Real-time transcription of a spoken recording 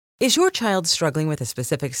Is your child struggling with a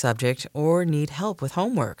specific subject or need help with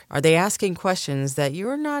homework? Are they asking questions that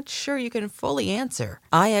you're not sure you can fully answer?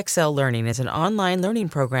 IXL Learning is an online learning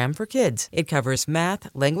program for kids. It covers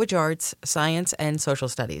math, language arts, science, and social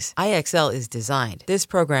studies. IXL is designed. This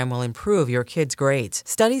program will improve your kids' grades.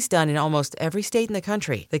 Studies done in almost every state in the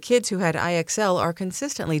country. The kids who had IXL are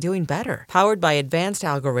consistently doing better. Powered by advanced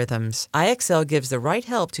algorithms, IXL gives the right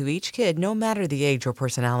help to each kid no matter the age or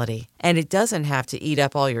personality. And it doesn't have to eat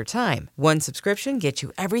up all your time. One subscription gets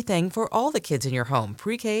you everything for all the kids in your home,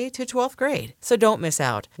 pre-K to 12th grade. So don't miss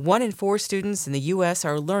out. 1 in 4 students in the U.S.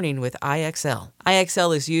 are learning with IXL.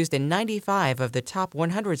 IXL is used in 95 of the top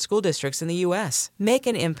 100 school districts in the U.S. Make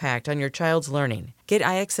an impact on your child's learning. Get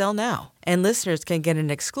IXL now. And listeners can get an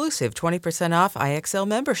exclusive 20% off IXL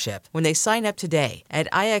membership when they sign up today at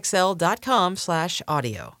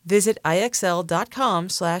IXL.com/audio. Visit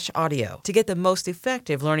IXL.com/audio to get the most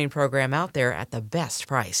effective learning program out there at the best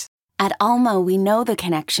price. At Alma, we know the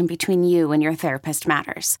connection between you and your therapist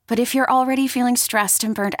matters. But if you're already feeling stressed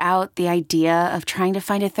and burnt out, the idea of trying to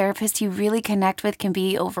find a therapist you really connect with can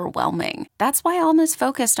be overwhelming. That's why Alma's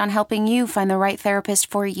focused on helping you find the right therapist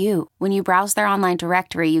for you. When you browse their online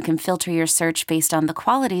directory, you can filter your search based on the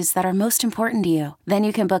qualities that are most important to you. Then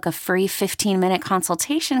you can book a free 15-minute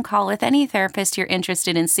consultation call with any therapist you're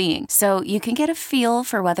interested in seeing, so you can get a feel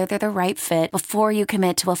for whether they're the right fit before you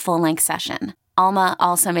commit to a full-length session. Alma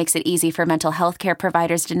also makes it easy for mental health care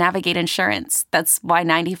providers to navigate insurance. That's why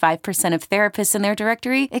 95% of therapists in their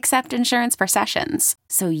directory accept insurance for sessions,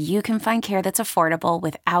 so you can find care that's affordable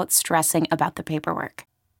without stressing about the paperwork.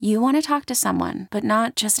 You want to talk to someone, but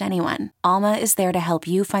not just anyone. Alma is there to help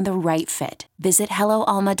you find the right fit. Visit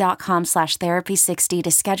helloalma.com/therapy60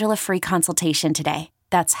 to schedule a free consultation today.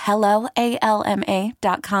 That's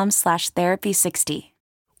helloalma.com/therapy60.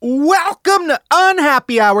 Welcome to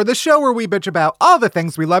Unhappy Hour, the show where we bitch about all the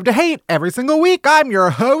things we love to hate every single week. I'm your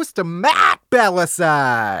host, Matt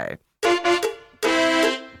Belisai.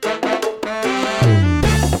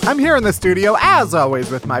 I'm here in the studio, as always,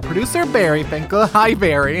 with my producer, Bari Finkel. Hi,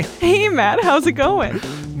 Bari. Hey, Matt. How's it going?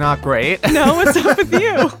 Not great. No, what's up with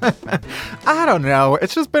you? I don't know.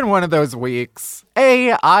 It's just been one of those weeks.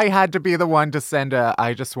 I had to be the one to send a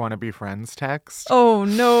 "I just want to be friends" text. Oh,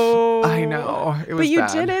 no. I know. It was But you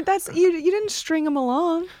bad. did it. You didn't string him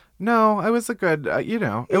along. No, it was a good, it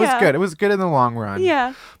Yeah. was good. It was good in the long run.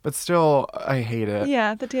 Yeah. But still, I hate it.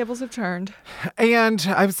 Yeah, the tables have turned. And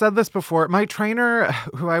I've said this before. My trainer,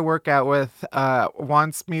 who I work out with,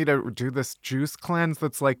 wants me to do this juice cleanse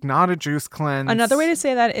that's like not a juice cleanse. Another way to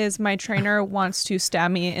say that is my trainer wants to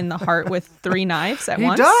stab me in the heart with 3 knives at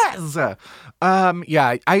once. He does.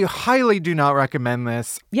 Yeah, I highly do not recommend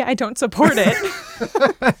this. Yeah, I don't support it.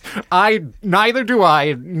 Neither do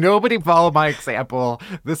I. Nobody follow my example.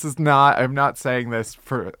 I'm not saying this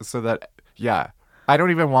yeah. I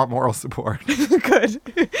don't even want moral support. Good.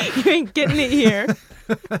 You ain't getting it here.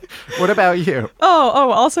 What about you?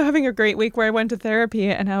 Also having a great week where I went to therapy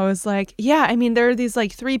and I was like, yeah, I mean, there are these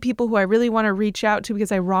like 3 people who I really want to reach out to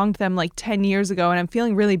because I wronged them like 10 years ago and I'm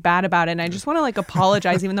feeling really bad about it. And I just want to like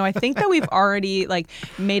apologize, even though I think that we've already like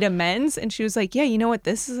made amends. And she was like, yeah, you know what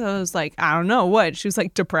this is? I was like, I don't know what. She was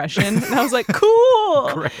like, depression. And I was like, cool.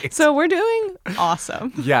 Great. So we're doing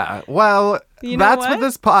awesome. Yeah. Well, You know that's what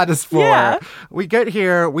this pod is for. Yeah. We get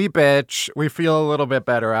here, we bitch, we feel a little bit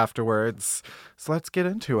better afterwards. So let's get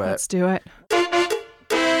into it. Let's do it.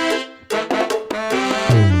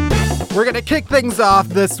 We're going to kick things off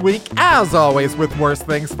this week, as always, with Worst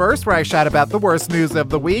Things First, where I chat about the worst news of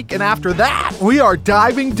the week. And after that, we are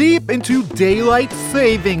diving deep into daylight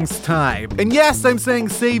savings time. And yes, I'm saying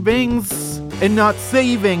savings and not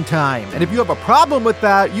saving time. And if you have a problem with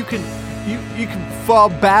that, you can fall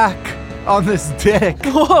back on this dick.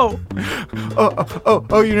 Whoa.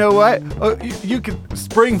 Oh, you know what? You can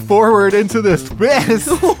spring forward into this fist.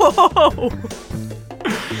 Whoa.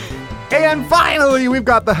 And finally, we've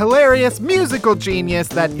got the hilarious musical genius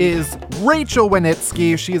that is Rachel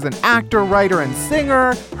Wenitsky. She's an actor, writer, and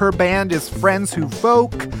singer. Her band is Friends Who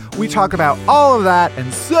Folk. We talk about all of that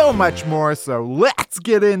and so much more, so let's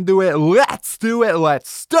get into it. Let's do it.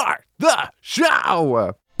 Let's start the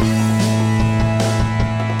show.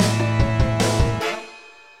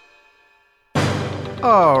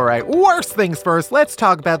 All right, worst things first. Let's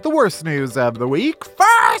talk about the worst news of the week.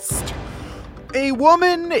 First, a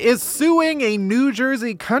woman is suing a New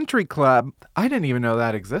Jersey country club. I didn't even know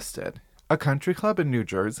that existed. A country club in New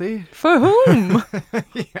Jersey? For whom?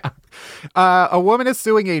 Yeah. A woman is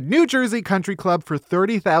suing a New Jersey country club for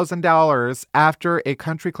 $30,000 after a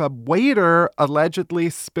country club waiter allegedly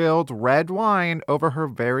spilled red wine over her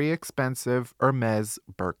very expensive Hermes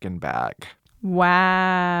Birkin bag.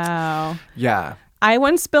 Wow. Yeah. I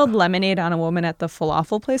once spilled lemonade on a woman at the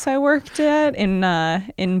falafel place I worked at in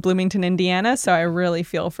Bloomington, Indiana. So I really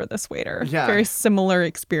feel for this waiter. Yeah. Very similar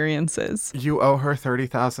experiences. You owe her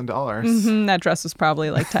 $30,000. That dress was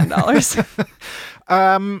probably like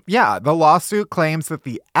 $10. Yeah, the lawsuit claims that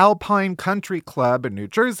the Alpine Country Club in New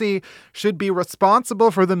Jersey should be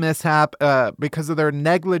responsible for the mishap because of their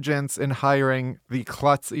negligence in hiring the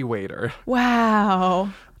klutzy waiter.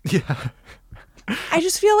 Wow. Yeah. I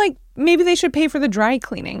just feel like maybe they should pay for the dry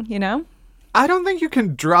cleaning, you know? I don't think you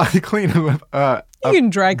can dry clean with you can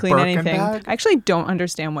dry clean Birkin anything. bag. I actually don't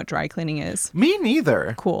understand what dry cleaning is. Me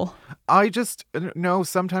neither. Cool. I just know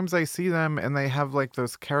sometimes I see them and they have like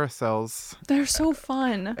those carousels They're so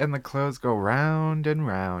fun. and the clothes go round and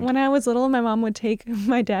round. When I was little, my mom would take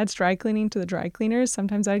my dad's dry cleaning to the dry cleaners.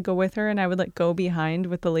 Sometimes I'd go with her and I would like go behind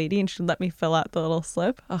with the lady and she'd let me fill out the little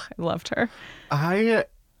slip. Oh, I loved her.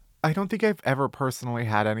 I don't think I've ever personally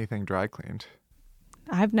had anything dry cleaned.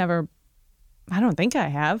 I don't think I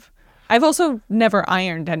have. I've also never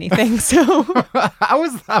ironed anything, so How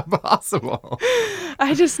is that possible?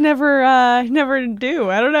 I just never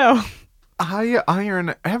do. I don't know. I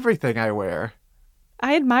iron everything I wear.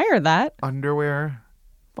 I admire that. Underwear.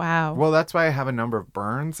 Wow. Well, that's why I have a number of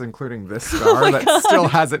burns, including this scar that still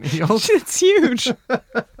hasn't healed. It's huge.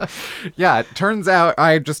 Yeah, it turns out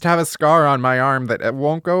I just have a scar on my arm that it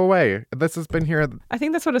won't go away. This has been here. I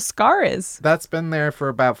think that's what a scar is. That's been there for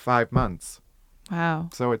about 5 months. Wow.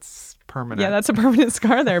 So it's permanent. Yeah, that's a permanent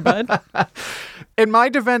scar there, bud. In my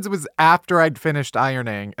defense, it was after I'd finished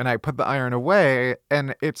ironing and I put the iron away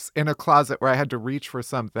and it's in a closet where I had to reach for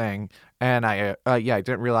something. And I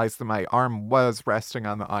didn't realize that my arm was resting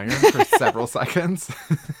on the iron for several seconds.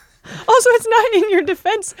 Also, it's not in your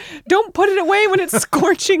defense. Don't put it away when it's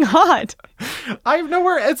scorching hot. I have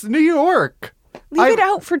nowhere. It's New York. Leave it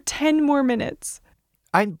out for 10 more minutes.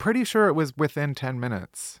 I'm pretty sure it was within 10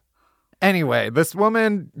 minutes. Anyway, this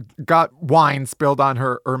woman got wine spilled on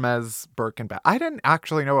her Hermes Birkin bag. I didn't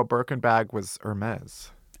actually know a Birkin bag was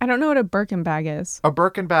Hermes. I don't know what a Birkin bag is. A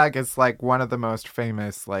Birkin bag is like one of the most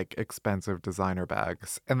famous, like expensive designer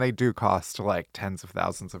bags. And they do cost like tens of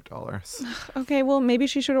thousands of dollars. Okay, well, maybe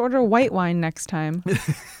she should order white wine next time.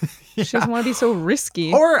 She doesn't want to be so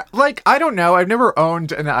risky. Or like, I don't know. I've never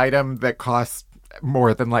owned an item that costs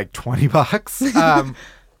more than like $20.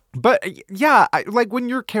 But yeah, like when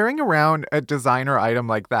you're carrying around a designer item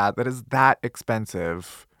like that is that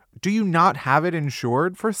expensive, do you not have it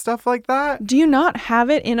insured for stuff like that? Do you not have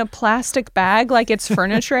it in a plastic bag like it's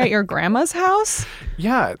furniture at your grandma's house?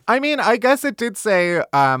 Yeah. I mean, I guess it did say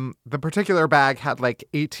the particular bag had like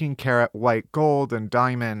 18 karat white gold and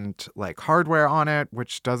diamond like hardware on it,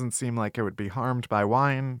 which doesn't seem like it would be harmed by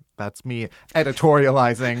wine. That's me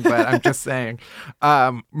editorializing, but I'm just saying.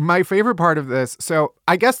 My favorite part of this, so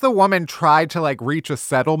I guess the woman tried to like reach a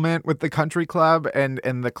settlement with the country club and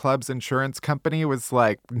the club's insurance company was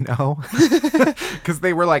like, no, because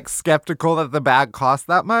they were like skeptical that the bag cost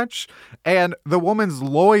that much. And the woman's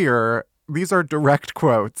lawyer, these are direct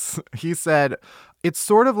quotes. He said, "It's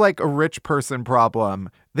sort of like a rich person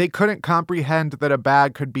problem. They couldn't comprehend that a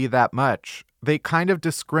bag could be that much. They kind of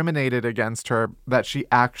discriminated against her that she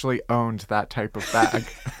actually owned that type of bag."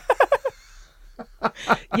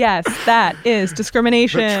 Yes, that is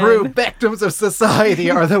discrimination. The true victims of society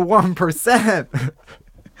are the 1%.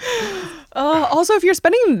 Also, if you're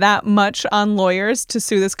spending that much on lawyers to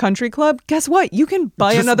sue this country club, guess what? You can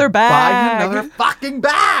buy Just another bag. Buy another fucking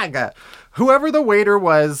bag. Whoever the waiter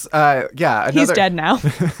was, He's dead now.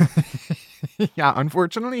 Yeah,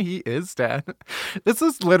 unfortunately, he is dead. This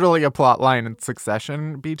is literally a plot line in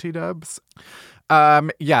Succession, BT dubs.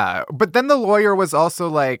 Yeah, but then the lawyer was also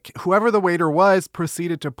like, whoever the waiter was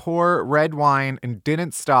proceeded to pour red wine and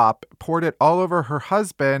didn't stop, poured it all over her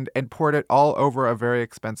husband and poured it all over a very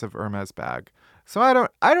expensive Hermes bag. So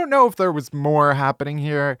I don't know if there was more happening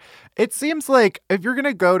here. It seems like if you're going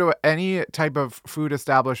to go to any type of food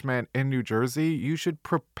establishment in New Jersey, you should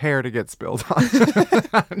prepare to get spilled on.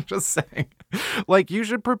 I'm just saying. Like, you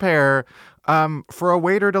should prepare for a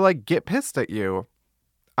waiter to, like, get pissed at you.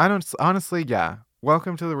 Honestly, yeah.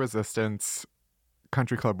 Welcome to the resistance,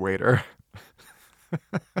 country club waiter.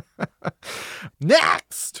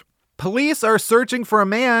 Next! Police are searching for a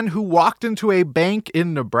man who walked into a bank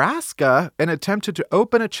in Nebraska and attempted to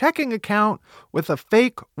open a checking account with a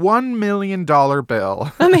fake $1 million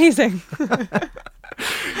bill. Amazing.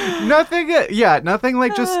 Nothing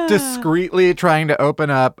like just discreetly trying to open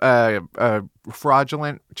up a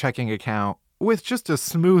fraudulent checking account with just a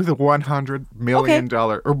smooth $100 million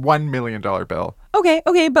or $1 million bill.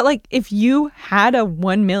 Okay, but like if you had a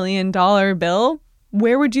 $1 million bill,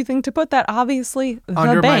 Where would you think to put that? Obviously, the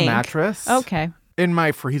Under bank. my mattress. Okay. In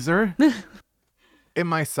my freezer. In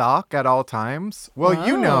my sock at all times. Well,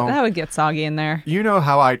 that would get soggy in there. You know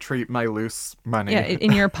how I treat my loose money. Yeah,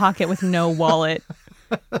 in your pocket with no wallet.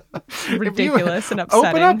 Ridiculous and upsetting.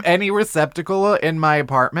 Open up any receptacle in my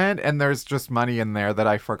apartment and there's just money in there that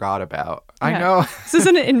I forgot about. Yeah. I know. This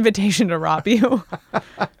isn't an invitation to rob you.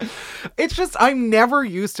 It's just I'm never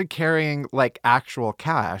used to carrying like actual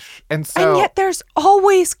cash. And yet there's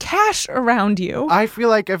always cash around you. I feel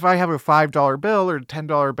like if I have a $5 bill or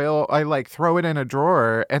 $10 bill, I like throw it in a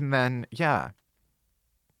drawer and then, yeah.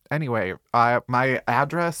 Anyway, my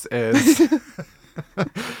address is...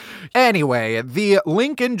 Anyway, the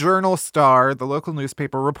Lincoln Journal-Star, the local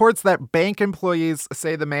newspaper, reports that bank employees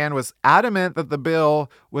say the man was adamant that the bill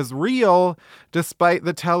was real, despite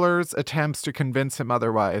the teller's attempts to convince him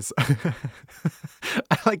otherwise.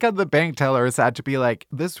 I like how the bank tellers had to be like,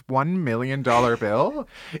 this $1 million bill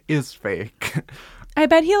is fake. I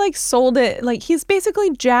bet he like sold it. Like he's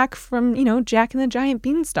basically Jack from, Jack and the Giant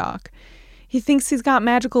Beanstalk. He thinks he's got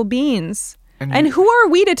magical beans. And who are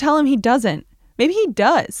we to tell him he doesn't? Maybe he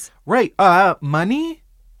does. Right. Money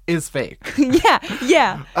is fake. Yeah.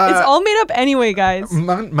 It's all made up anyway, guys.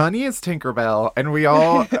 Money is Tinkerbell, and we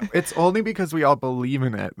all, it's only because we all believe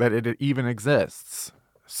in it that it even exists.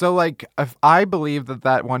 So, like, if I believe that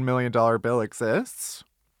 $1 million bill exists,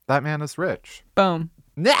 that man is rich. Boom.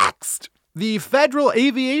 Next! The Federal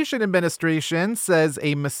Aviation Administration says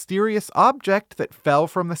a mysterious object that fell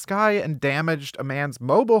from the sky and damaged a man's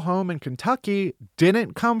mobile home in Kentucky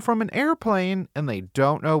didn't come from an airplane, and they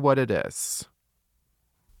don't know what it is.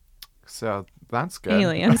 So that's good.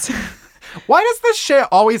 Aliens. Why does this shit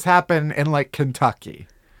always happen in, like, Kentucky?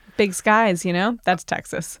 Big skies, That's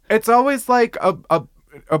Texas. It's always like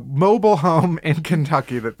a mobile home in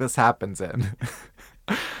Kentucky that this happens in.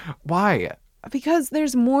 Why? Because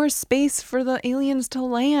there's more space for the aliens to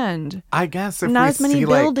land. I guess if not we as many see,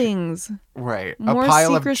 buildings. Right. More a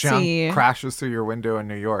pile secrecy. of junk crashes through your window in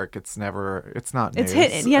New York. It's not news.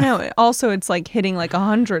 It's also it's like hitting like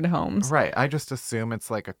 100 homes. Right. I just assume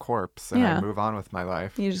it's like a corpse and I move on with my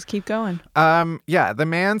life. You just keep going. Yeah. The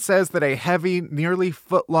man says that a heavy, nearly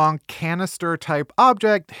foot-long canister type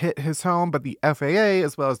object hit his home, but the FAA,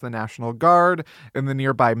 as well as the National Guard and the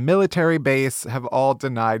nearby military base, have all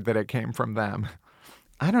denied that it came from them.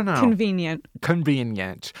 I don't know.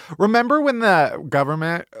 Convenient. Remember when the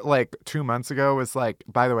government, like 2 months ago, was like,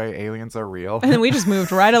 by the way, aliens are real? And then we just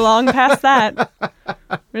moved right along past that.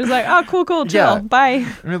 We're just like, oh, cool, chill, yeah. Bye.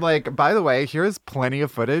 And we're like, by the way, here's plenty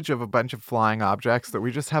of footage of a bunch of flying objects that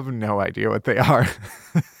we just have no idea what they are.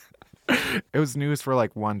 It was news for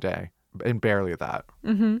like one day, and barely that.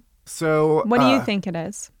 Mm-hmm. So what do you think it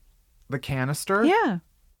is? The canister? Yeah.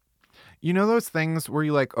 You know those things where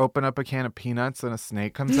you like open up a can of peanuts and a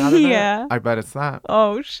snake comes out of it? Yeah. I bet it's that.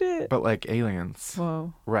 Oh, shit. But like aliens.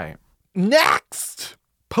 Whoa. Right. Next!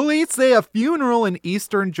 Police say a funeral in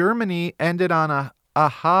eastern Germany ended on a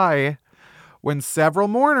high when several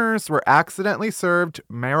mourners were accidentally served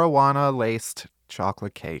marijuana-laced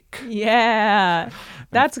chocolate cake. Yeah.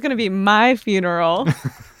 That's going to be my funeral.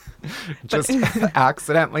 Just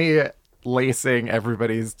accidentally lacing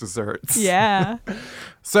everybody's desserts. Yeah.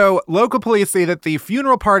 So local police say that the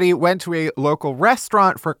funeral party went to a local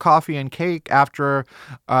restaurant for coffee and cake after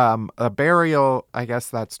a burial. I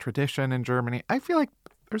guess that's tradition in Germany. I feel like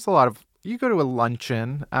there's a lot of, you go to a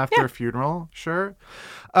luncheon after a funeral, sure.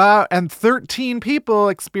 And 13 people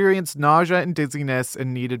experienced nausea and dizziness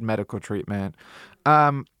and needed medical treatment.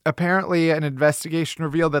 Apparently, an investigation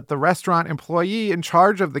revealed that the restaurant employee in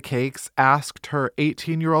charge of the cakes asked her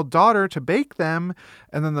 18-year-old daughter to bake them,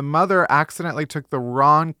 and then the mother accidentally took the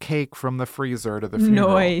wrong cake from the freezer to the funeral.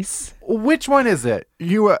 Nice. Which one is it?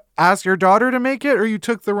 You asked your daughter to make it, or you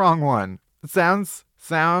took the wrong one? It sounds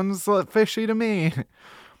fishy to me.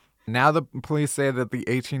 Now the police say that the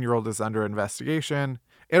 18-year-old is under investigation.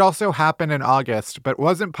 It also happened in August, but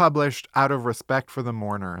wasn't published out of respect for the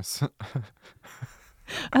mourners.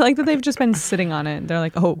 I like that they've just been sitting on it. They're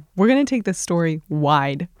like, oh, we're going to take this story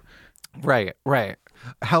wide. Right.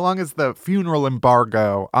 How long is the funeral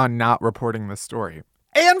embargo on not reporting this story?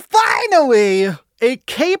 And finally, a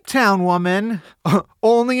Cape Town woman,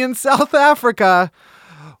 only in South Africa,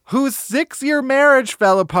 whose 6-year marriage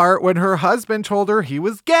fell apart when her husband told her he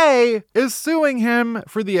was gay, is suing him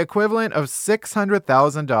for the equivalent of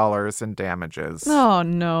 $600,000 in damages. Oh,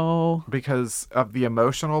 no. Because of the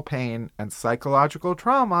emotional pain and psychological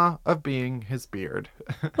trauma of being his beard.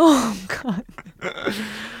 Oh, God.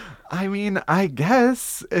 I mean, I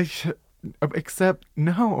guess Except,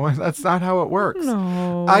 no, that's not how it works.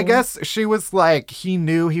 No. I guess she was like, he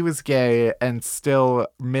knew he was gay and still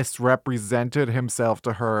misrepresented himself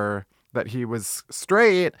to her that he was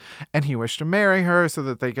straight, and he wished to marry her so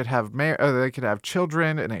that they could have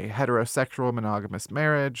children in a heterosexual monogamous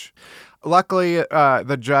marriage. Luckily,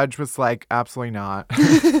 the judge was like, absolutely not.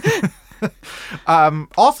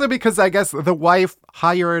 Also because I guess the wife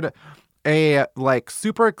hired a like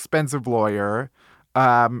super expensive lawyer,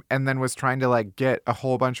 and then was trying to like get a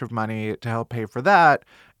whole bunch of money to help pay for that.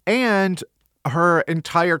 And her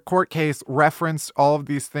entire court case referenced all of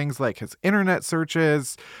these things like his internet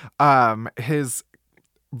searches, his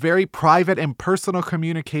very private and personal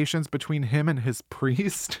communications between him and his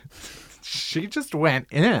priest. She just went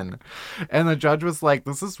in. And the judge was like,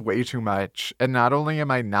 this is way too much. And not only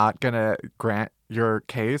am I not going to grant your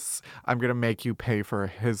case, I'm going to make you pay for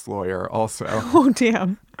his lawyer also. Oh,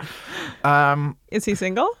 damn. Is he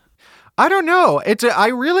single? I don't know. I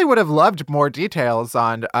really would have loved more details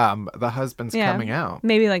on the husband's coming out.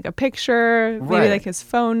 Maybe like a picture, maybe Right. like his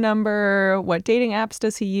phone number. What dating apps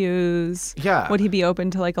does he use? Yeah. Would he be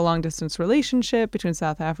open to like a long distance relationship between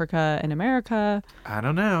South Africa and America? I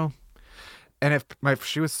don't know. And if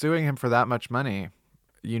she was suing him for that much money,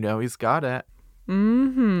 he's got it.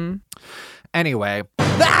 Mm-hmm. Anyway,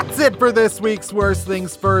 that's it for this week's Worst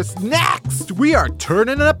Things First. Next, we are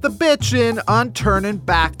turning up the bitchin' on Turning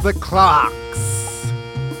Back the Clocks.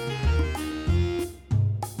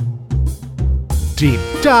 Deep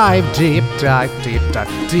dive, deep dive, deep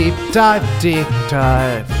dive, deep dive, deep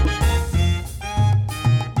dive.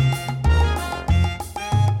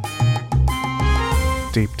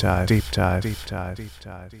 Deep dive, deep dive, deep dive, deep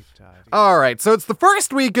dive, deep dive. All right, so it's the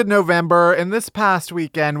first week of November, and this past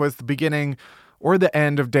weekend was the beginning or the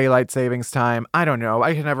end of daylight savings time. I don't know.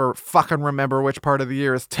 I can never fucking remember which part of the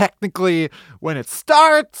year is technically when it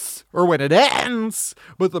starts or when it ends.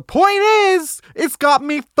 But the point is, it's got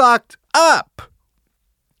me fucked up.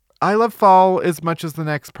 I love fall as much as the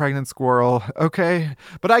next pregnant squirrel, okay?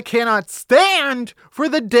 But I cannot stand for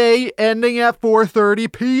the day ending at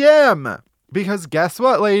 4:30 p.m. Because guess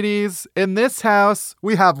what, ladies? In this house,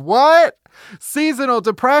 we have what? Seasonal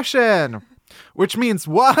depression. Which means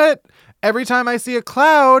what? Every time I see a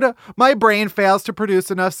cloud, my brain fails to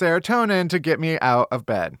produce enough serotonin to get me out of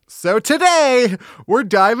bed. So today, we're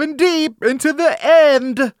diving deep into the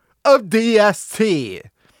end of DST.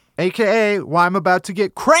 AKA why I'm about to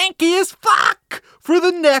get cranky as fuck for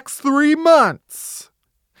the next 3 months.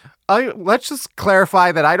 Let's just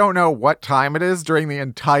clarify that I don't know what time it is during the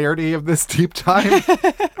entirety of this deep dive.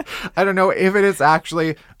 I don't know if it is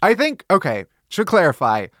actually, should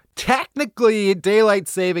clarify. Technically, daylight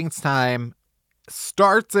savings time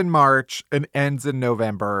starts in March and ends in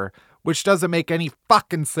November, which doesn't make any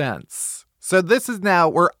fucking sense. So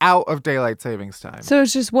we're out of daylight savings time. So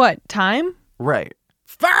it's just what? Time? Right.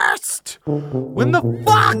 First, when the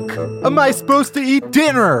fuck am I supposed to eat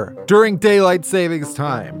dinner during daylight savings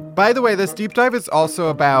time? By the way, this deep dive is also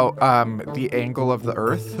about the angle of the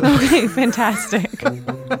Earth. Okay, fantastic.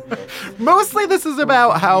 Mostly this is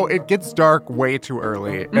about how it gets dark way too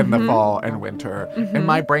early in the fall and winter, and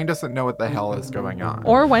my brain doesn't know what the hell is going on.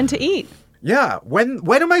 Or when to eat. Yeah, when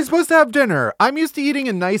am I supposed to have dinner? I'm used to eating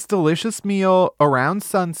a nice, delicious meal around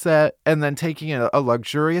sunset and then taking a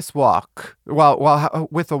luxurious walk while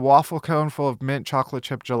with a waffle cone full of mint chocolate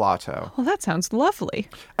chip gelato. Well, that sounds lovely.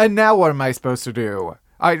 And now what am I supposed to do?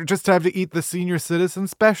 I just have to eat the senior citizen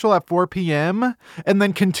special at 4 p.m. and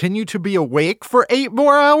then continue to be awake for 8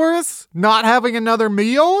 more hours? Not having another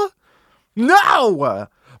meal? No!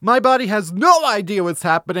 My body has no idea what's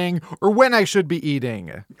happening or when I should be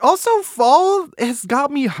eating. Also, fall has got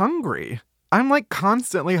me hungry. I'm like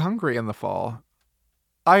constantly hungry in the fall.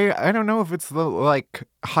 I don't know if it's the like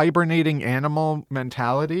hibernating animal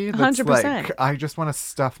mentality. That's 100%. like, I just want to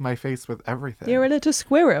stuff my face with everything. You're a little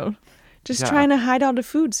squirrel. Just trying to hide all the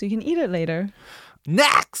food so you can eat it later.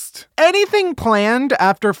 Next! Anything planned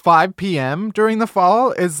after 5 p.m. during the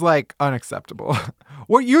fall is like unacceptable.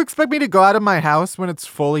 What, you expect me to go out of my house when it's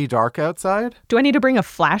fully dark outside? Do I need to bring a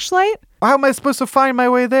flashlight? How am I supposed to find my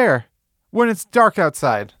way there when it's dark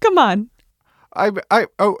outside? Come on. I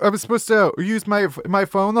was supposed to use my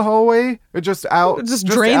phone the whole way? Just drain out the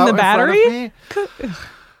in front of battery? me?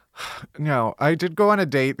 No, I did go on a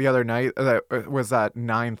date the other night that was at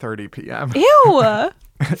 9:30 p.m. Ew.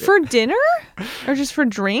 For dinner? Or just for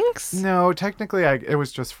drinks? No, technically it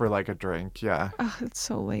was just for like a drink, yeah. Oh, it's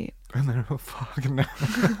so late. And then, oh, fuck, no.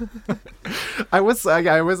 I was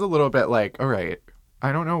a little bit like, all right,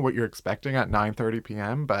 I don't know what you're expecting at 9:30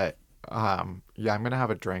 p.m., but yeah, I'm going to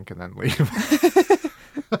have a drink and then leave.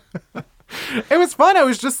 It was fun. I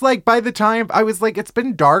was just like, by the time I was like, it's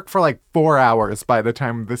been dark for like 4 hours by the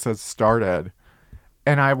time this has started.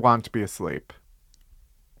 And I want to be asleep.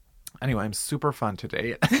 Anyway, I'm super fun to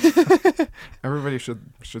date. Everybody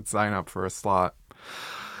should sign up for a slot.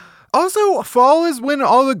 Also, fall is when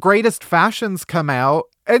all the greatest fashions come out.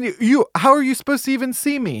 And how are you supposed to even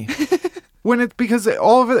see me? Because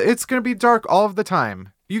all of it's going to be dark all of the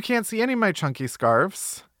time. You can't see any of my chunky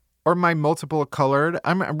scarves or my multiple colored.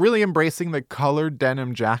 I'm really embracing the colored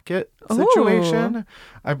denim jacket situation. Ooh.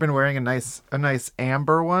 I've been wearing a nice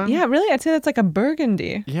amber one. Yeah, really? I'd say that's like a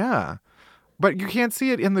burgundy. Yeah. But you can't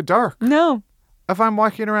see it in the dark. No. If I'm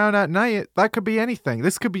walking around at night, that could be anything.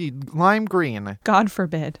 This could be lime green. God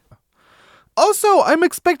forbid. Also, I'm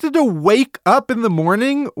expected to wake up in the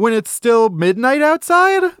morning when it's still midnight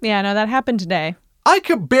outside. Yeah, no, that happened today. I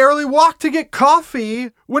could barely walk to get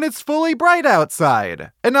coffee when it's fully bright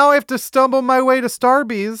outside. And now I have to stumble my way to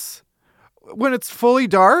Starbucks when it's fully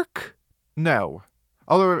dark? No.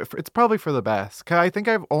 Although it's probably for the best. 'Cause I think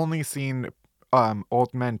I've only seen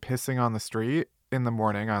old men pissing on the street in the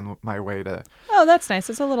morning on my way to... Oh, that's nice.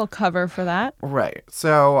 It's a little cover for that. Right.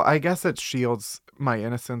 So I guess it shields my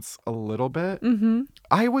innocence a little bit. Mm-hmm.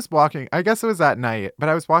 I was walking, I guess it was at night, but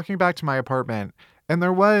I was walking back to my apartment and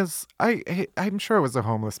there was, I'm sure it was a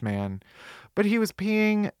homeless man, but he was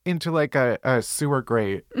peeing into like a sewer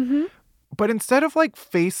grate. Mm-hmm. But instead of like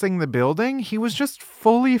facing the building, he was just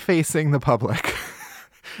fully facing the public.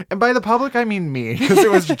 And by the public, I mean me, because it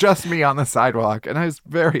was just me on the sidewalk, and I was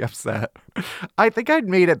very upset. I think I'd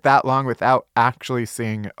made it that long without actually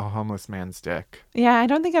seeing a homeless man's dick. Yeah, I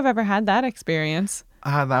don't think I've ever had that experience.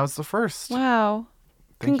 That was the first. Wow.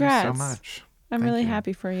 Congrats. Thank you so much. I'm really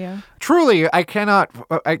happy for you. Truly, I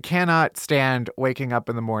cannot stand waking up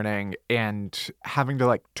in the morning and having to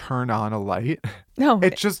like turn on a light. No.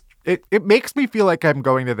 It makes me feel like I'm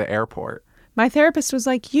going to the airport. My therapist was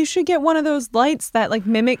like, you should get one of those lights that like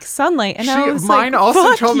mimic sunlight. And I was mine like, also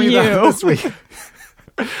fuck told me you. that this week.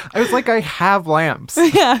 I was like, I have lamps.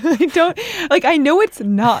 Yeah, I know it's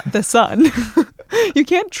not the sun. You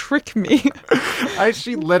can't trick me.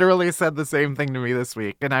 She literally said the same thing to me this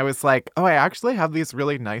week. And I was like, oh, I actually have these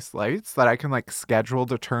really nice lights that I can like schedule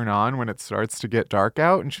to turn on when it starts to get dark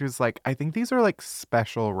out. And she was like, I think these are like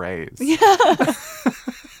special rays. Yeah.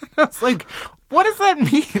 I was like, what does that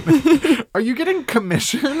mean? Are you getting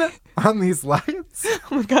commission on these lights?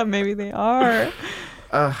 Oh my God, maybe they are.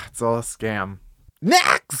 It's all a scam.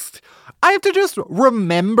 Next! I have to just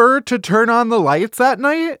remember to turn on the lights at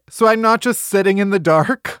night so I'm not just sitting in the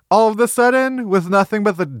dark all of a sudden with nothing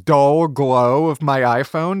but the dull glow of my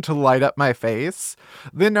iPhone to light up my face.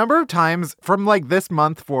 The number of times from like this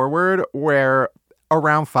month forward where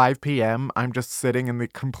around 5 p.m. I'm just sitting in the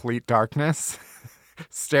complete darkness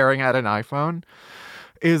staring at an iPhone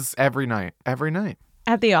is every night.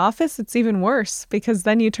 At the office, it's even worse because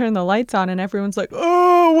then you turn the lights on and everyone's like,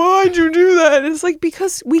 oh, why'd you do that? And it's like,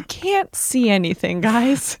 because we can't see anything,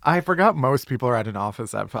 guys. I forgot most people are at an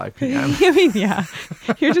office at 5 p.m. I mean, yeah.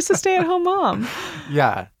 You're just a stay-at-home mom.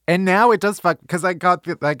 Yeah. And now it does fuck because I got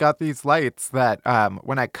these lights that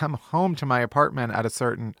when I come home to my apartment at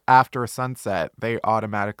after sunset, they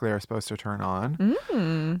automatically are supposed to turn on.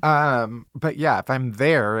 Mm. But yeah, if I'm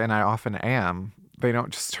there, and I often am, they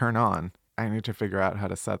don't just turn on. I need to figure out how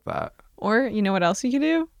to set that. Or you know what else you can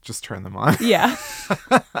do? Just turn them on. Yeah.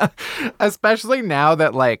 Especially now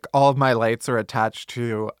that like all of my lights are attached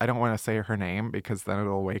to, I don't want to say her name because then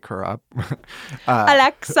it'll wake her up.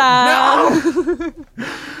 Alexa. No.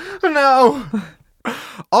 No.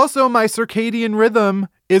 Also, my circadian rhythm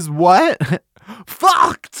is what?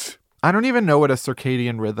 Fucked. I don't even know what a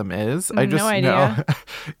circadian rhythm is. I just no idea. know.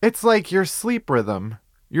 It's like your sleep rhythm,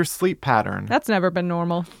 your sleep pattern. That's never been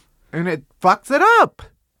normal. And it fucks it up.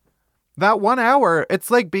 That 1 hour, it's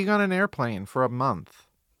like being on an airplane for a month.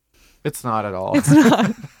 It's not at all. It's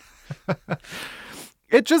not.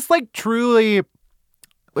 It just like truly,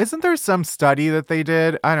 isn't there some study that they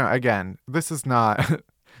did? I don't know. Again, this is not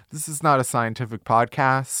a scientific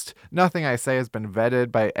podcast. Nothing I say has been vetted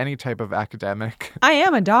by any type of academic. I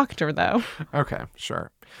am a doctor, though. Okay,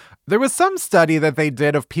 sure. There was some study that they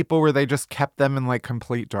did of people where they just kept them in like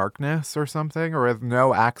complete darkness or something, or with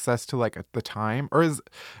no access to like the time. Or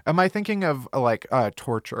am I thinking of like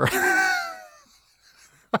torture?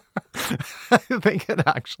 I think it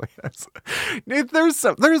actually is. There's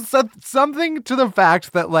something to the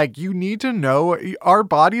fact that like you need to know our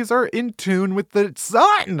bodies are in tune with the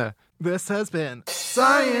sun. This has been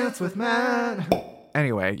Science with Matt.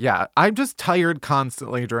 Anyway, yeah, I'm just tired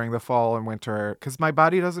constantly during the fall and winter because my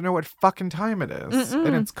body doesn't know what fucking time it is.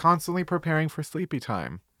 And it's constantly preparing for sleepy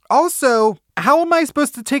time. Also, how am I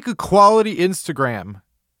supposed to take a quality Instagram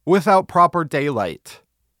without proper daylight?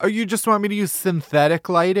 Oh, you just want me to use synthetic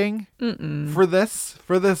lighting for this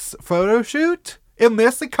photo shoot in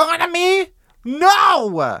this economy?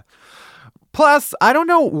 No! Plus, I don't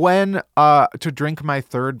know when to drink my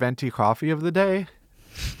third venti coffee of the day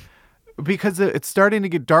because it's starting to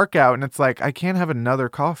get dark out and it's like, I can't have another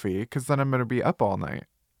coffee because then I'm going to be up all night.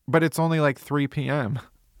 But it's only like 3 p.m.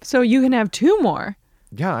 So you can have 2 more.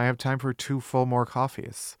 Yeah, I have time for 2 full more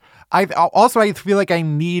coffees. I feel like I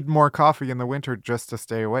need more coffee in the winter just to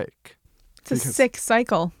stay awake. It's a sick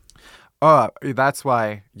cycle. That's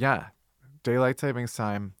why, yeah. Daylight savings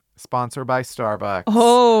time, sponsored by Starbucks.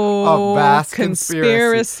 Oh, a vast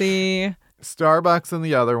conspiracy. conspiracy. Starbucks and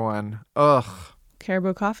the other one. Ugh.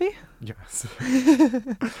 Caribou coffee? Yes.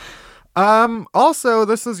 Also,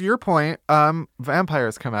 this is your point.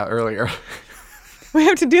 Vampires come out earlier. We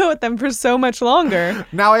have to deal with them for so much longer.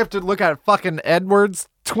 Now I have to look at fucking Edward's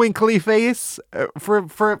twinkly face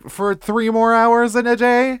for 3 more hours in a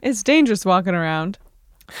day. It's dangerous walking around.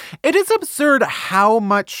 It is absurd how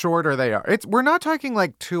much shorter they are. We're not talking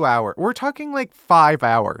like 2 hours. We're talking like 5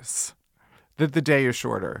 hours that the day is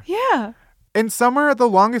shorter. Yeah. In summer, the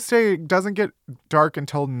longest day doesn't get dark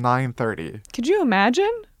until 9:30. Could you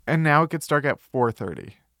imagine? And now it gets dark at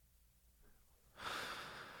 4:30.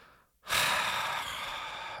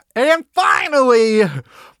 And finally,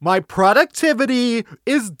 my productivity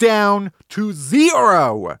is down to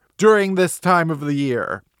 0 during this time of the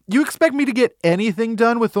year. You expect me to get anything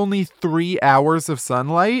done with only 3 hours of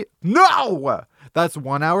sunlight? No! That's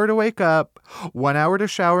 1 hour to wake up, 1 hour to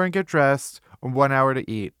shower and get dressed, and 1 hour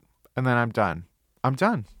to eat. And then I'm done. I'm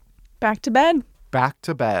done. Back to bed. Back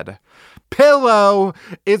to bed. Pillow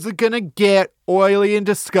isn't gonna get oily and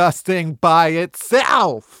disgusting by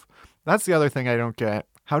itself. That's the other thing I don't get.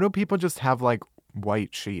 How do people just have like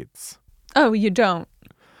white sheets? Oh, you don't.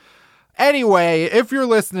 Anyway, if you're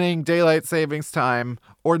listening, daylight savings time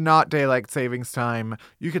or not daylight savings time,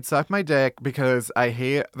 you could suck my dick because I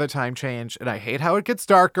hate the time change and I hate how it gets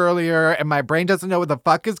dark earlier and my brain doesn't know what the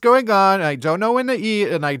fuck is going on. And I don't know when to eat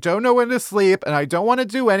and I don't know when to sleep and I don't want to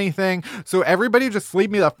do anything. So everybody just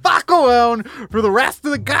leave me the fuck alone for the rest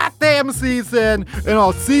of the goddamn season. And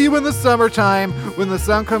I'll see you in the summertime when the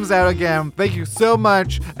sun comes out again. Thank you so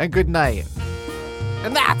much and good night.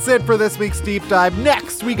 And that's it for this week's Deep Dive.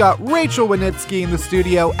 Next, we got Rachel Wenitsky in the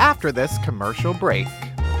studio after this commercial break.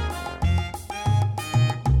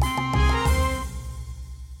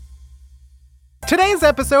 Today's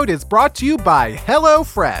episode is brought to you by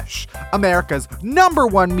HelloFresh, America's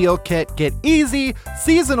 #1 meal kit. Get easy,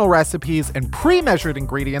 seasonal recipes and pre-measured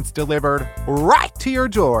ingredients delivered right to your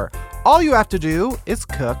door. All you have to do is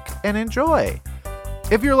cook and enjoy.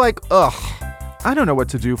 If you're like, ugh, I don't know what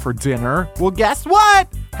to do for dinner. Well, guess what?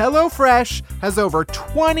 HelloFresh has over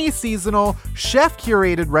 20 seasonal,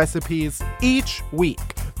 chef-curated recipes each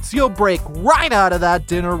week, so you'll break right out of that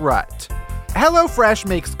dinner rut. HelloFresh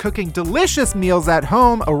makes cooking delicious meals at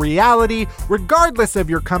home a reality, regardless of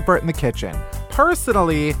your comfort in the kitchen.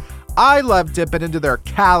 Personally, I love dipping into their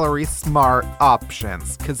calorie-smart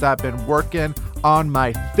options, because I've been working on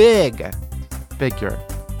my figure.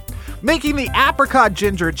 Making the apricot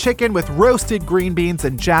ginger chicken with roasted green beans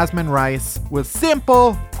and jasmine rice was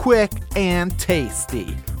simple, quick, and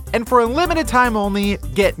tasty. And for a limited time only,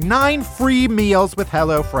 get 9 free meals with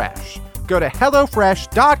HelloFresh. Go to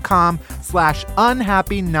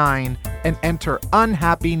HelloFresh.com/unhappy9 and enter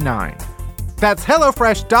unhappy9. That's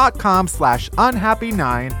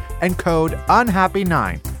HelloFresh.com/unhappy9 and code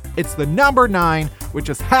unhappy9. It's the number 9, which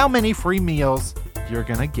is how many free meals you're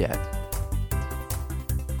gonna get.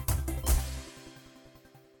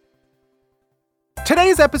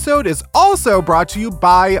 Today's episode is also brought to you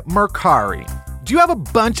by Mercari. Do you have a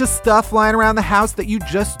bunch of stuff lying around the house that you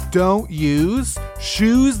just don't use?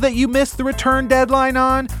 Shoes that you missed the return deadline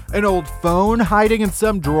on? An old phone hiding in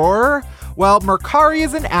some drawer? Well, Mercari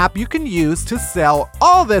is an app you can use to sell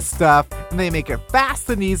all this stuff, and they make it fast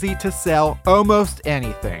and easy to sell almost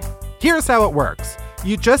anything. Here's how it works.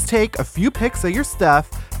 You just take a few pics of your stuff,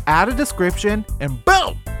 add a description, and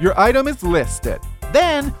boom, your item is listed.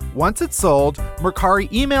 Then, once it's sold, Mercari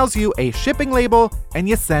emails you a shipping label and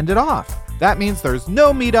you send it off. That means there's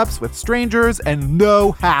no meetups with strangers and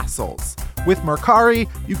no hassles. With Mercari,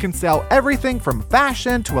 you can sell everything from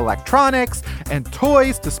fashion to electronics and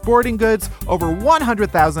toys to sporting goods. Over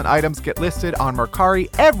 100,000 items get listed on Mercari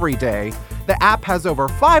every day. The app has over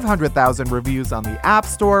 500,000 reviews on the App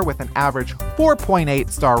Store with an average 4.8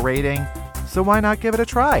 star rating. So why not give it a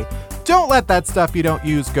try? Don't let that stuff you don't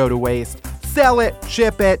use go to waste. Sell it,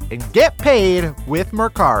 ship it, and get paid with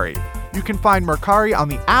Mercari. You can find Mercari on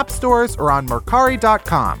the app stores or on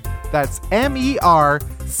Mercari.com. That's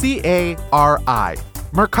Mercari.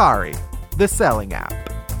 Mercari, the selling app.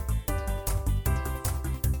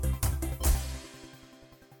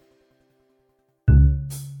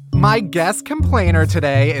 My guest complainer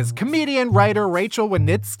today is comedian writer Rachel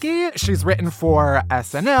Wenitsky. She's written for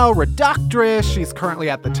SNL, Reductress. She's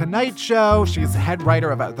currently at The Tonight Show. She's head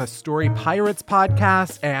writer of the Story Pirates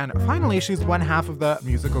podcast. And finally, she's one half of the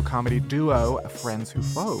musical comedy duo Friends Who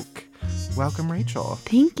Folk. Welcome, Rachel.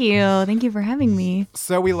 Thank you. Thank you for having me.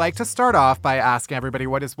 So we like to start off by asking everybody,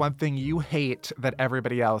 what is one thing you hate that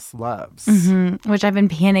everybody else loves? Which I've been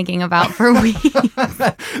panicking about for weeks.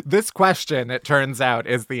 This question, it turns out,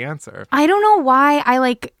 is the answer. I don't know why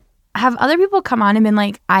I have other people come on and been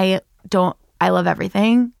like, I love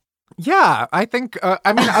everything. Yeah, I think,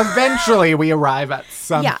 eventually we arrive at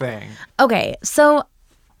something. Yeah. Okay, so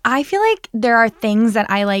I feel like there are things that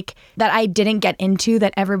I like that I didn't get into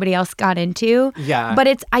that everybody else got into. Yeah.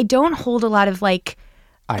 But I don't hold a lot of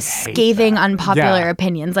scathing, unpopular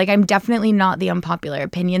opinions. I'm definitely not the unpopular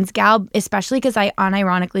opinions gal, especially because I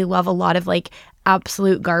unironically love a lot of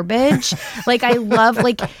absolute garbage. I love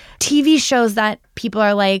TV shows that people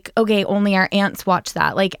are like, okay, only our aunts watch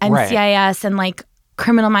that. NCIS and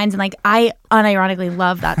Criminal Minds. And I unironically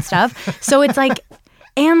love that stuff. So it's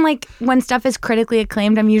and when stuff is critically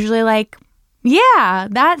acclaimed, I'm usually like, yeah,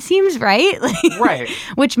 that seems right. Right.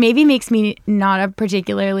 Which maybe makes me not a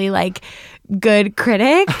particularly good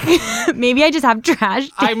critic. Maybe I just have trash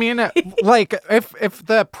taste. I mean, if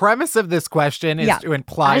the premise of this question is to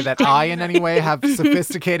imply that I in any way have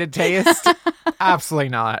sophisticated taste, absolutely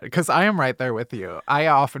not. Because I am right there with you. I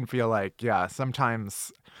often feel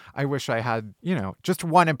sometimes I wish I had, just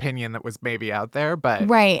one opinion that was maybe out there, but...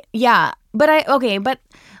 Right, yeah. But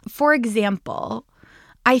for example,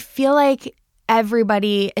 I feel like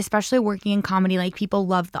everybody, especially working in comedy, people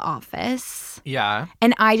love The Office. Yeah.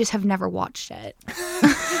 And I just have never watched it.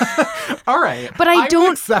 All right. But I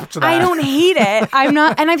don't accept that. I don't hate it. I'm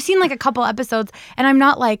not, and I've seen a couple episodes, and I'm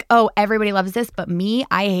not oh, everybody loves this, but me,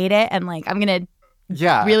 I hate it, and I'm gonna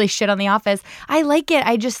really shit on The Office. I like it.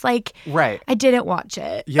 I just right. I didn't watch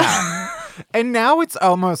it. Yeah. And now it's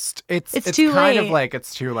almost it's too kind late. of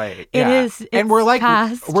it's too late. It is. It's and we're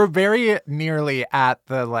past. we're very nearly at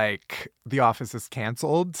the The Office is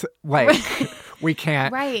canceled. We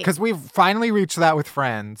can't, because we've finally reached that with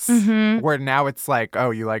Friends, where now it's oh,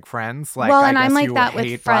 you like Friends? Well, and I guess I'm you that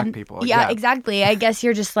hate with Black Friends. people. Yeah, exactly. I guess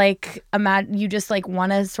you're just you just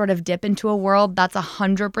want to sort of dip into a world that's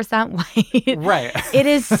 100% white. Right. It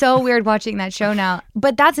is so weird watching that show now.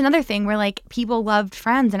 But that's another thing where people loved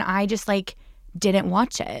Friends, and I just didn't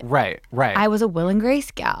watch it. Right. I was a Will and Grace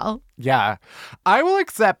gal. Yeah. I will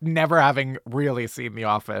accept never having really seen The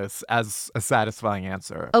Office as a satisfying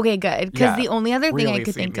answer. Okay, good. Because the only other thing I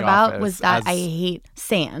could think about was that I hate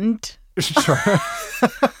sand. Sure.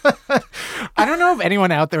 I don't know if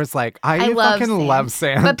anyone out there is I love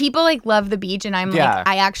sand. But people love the beach, and I'm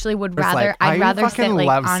I actually would rather, I'd rather sit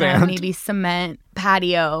on sand. a maybe cement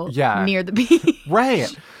patio near the beach. Right.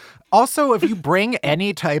 Also, if you bring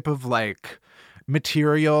any type of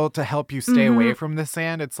material to help you stay away from the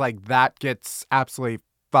sand, it's that gets absolutely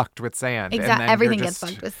fucked with sand. Exactly. Everything gets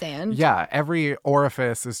fucked with sand. Yeah. Every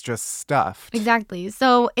orifice is just stuffed. Exactly.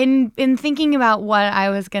 So in thinking about what I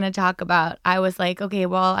was going to talk about, I was okay,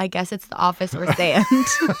 well, I guess it's The Office or sand.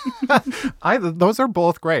 Those are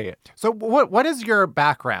both great. So what is your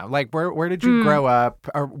background? Where did you grow up?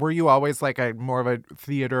 Or were you always more of a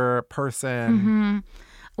theater person?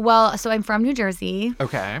 Well, so I'm from New Jersey.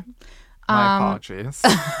 Okay. My apologies.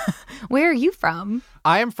 Where are you from?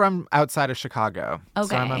 I am from outside of Chicago. Okay.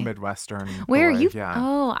 So I'm a Midwestern Where are boy. you? Yeah.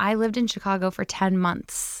 Oh, I lived in Chicago for 10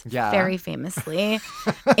 months. Yeah. Very famously.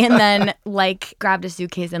 And then grabbed a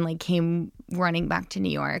suitcase and came running back to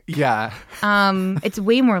New York. Yeah. It's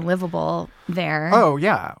way more livable there. Oh,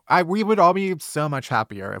 yeah. We would all be so much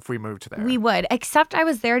happier if we moved there. We would. Except I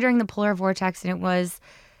was there during the polar vortex, and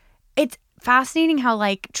it's fascinating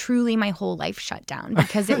how truly my whole life shut down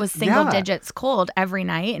because it was single digits cold every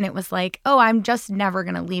night, and it was oh, I'm just never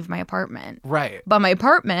gonna leave my apartment. Right. But my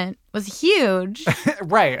apartment was huge.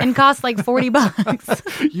 Right. And cost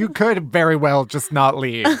 $40. You could very well just not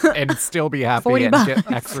leave and still be happy and get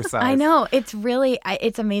exercise. I know. It's really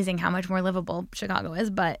it's amazing how much more livable Chicago is,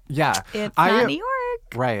 but yeah, it's not New York.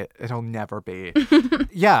 Right. It'll never be.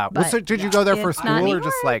 Yeah. So did you go there for school or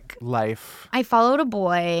just life? I followed a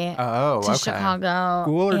boy to Chicago.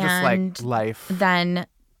 School or just life? Then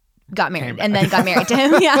got married and then got married to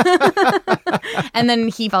him. Yeah. And then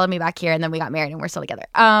he followed me back here, and then we got married, and we're still together.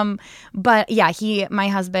 But yeah, my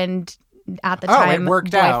husband at the time it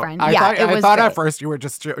worked boyfriend. out. I thought at first you were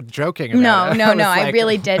just joking about it. No. I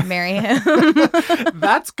really did marry him.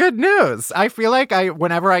 That's good news. I feel like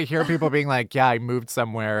whenever I hear people being like, yeah, I moved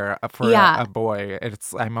somewhere for a boy,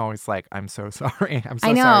 I'm always like, I'm so sorry. I'm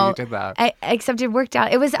so sorry you did that. Except it worked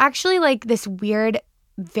out. It was actually like this weird,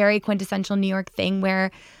 very quintessential New York thing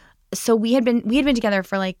where, so we had been together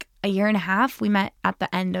for like a year and a half. We met at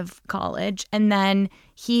the end of college, and then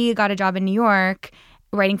he got a job in New York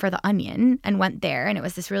writing for The Onion and went there, and it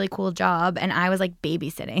was this really cool job, and I was like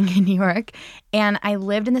babysitting in New York, and I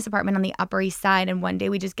lived in this apartment on the Upper East Side, and one day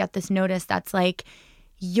we just get this notice that's like,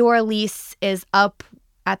 your lease is up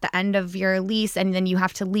at the end of your lease, and then you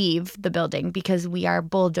have to leave the building because we are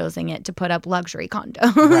bulldozing it to put up luxury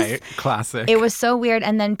condos. Right, classic. It was so weird,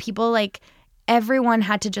 and then people like, everyone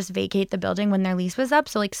had to just vacate the building when their lease was up,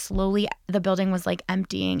 so like slowly the building was like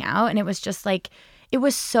emptying out, and it was just like, it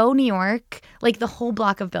was so New York. Like the whole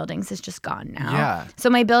block of buildings is just gone now. Yeah. So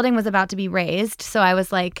my building was about to be razed. So I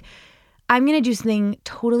was like, I'm going to do something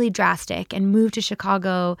totally drastic and move to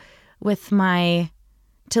Chicago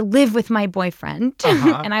to live with my boyfriend.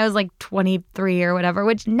 And I was like 23 or whatever,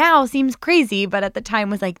 which now seems crazy, but at the time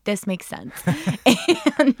was like, this makes sense.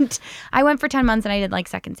 And I went for 10 months and I did like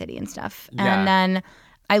Second City and stuff. Yeah. And then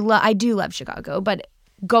I do love Chicago, but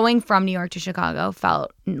going from New York to Chicago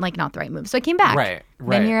felt like not the right move. So I came back. Right.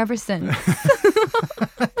 Been here ever since.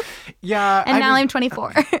 Yeah. And now I'm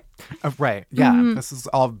 24. Right. Yeah. This is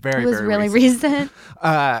all very, It was very really recent.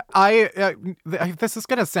 recent. This is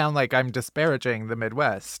going to sound like I'm disparaging the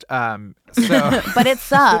Midwest. So But it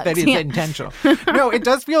sucks. that is intentional. No, it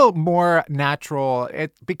does feel more natural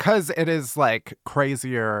because it is like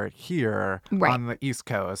crazier here on the East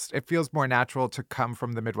Coast. It feels more natural to come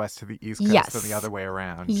from the Midwest to the East Coast than the other way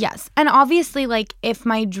around. Yes. And obviously, like, if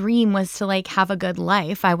my dream was to like have a good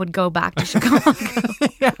life, I would go back to Chicago.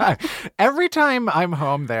 Yeah. Every time I'm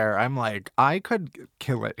home there, I'm like, I could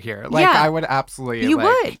kill it here. Like, I would absolutely. You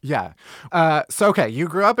would. Yeah. So, okay, you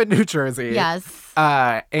grew up in New Jersey. Yes.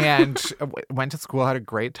 And went to school, had a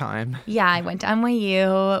great time. Yeah, I went to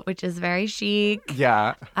NYU, which is very chic.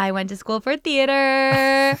 Yeah. I went to school for theater.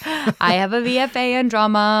 I have a VFA in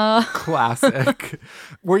drama. Classic.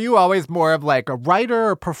 Were you always more of like a writer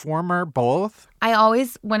or performer, both? I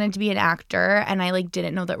always wanted to be an actor, and I like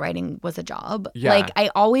didn't know that writing was a job. Yeah. Like I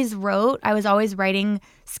always wrote. I was always writing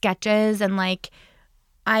sketches, and like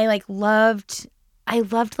I loved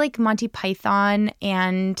like Monty Python,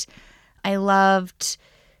 and I loved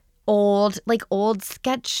old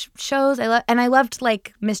sketch shows. I loved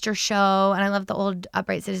like Mr. Show, and I loved the old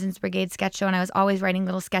Upright Citizens Brigade sketch show, and I was always writing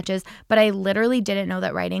little sketches, but I literally didn't know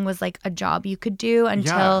that writing was like a job you could do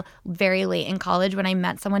until very late in college when I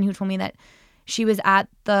met someone who told me that she was at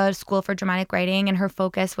the School for Dramatic Writing and her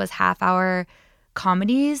focus was half-hour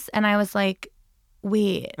comedies, and I was like,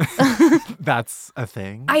 wait. That's a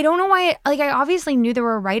thing? I don't know why. Like, I obviously knew there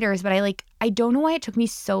were writers, but I don't know why it took me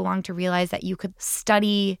so long to realize that you could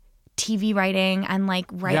study TV writing and like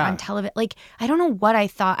write on television. Like, I don't know what I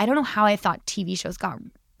thought. I don't know how I thought TV shows got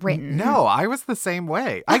written. No, I was the same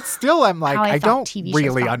way. I still am like, I don't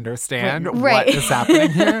really understand what is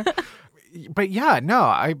happening here. But yeah,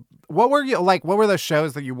 no, what were the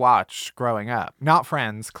shows that you watched growing up? Not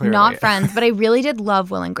Friends, clearly. Not Friends, but I really did love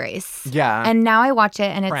Will and Grace. Yeah. And now I watch it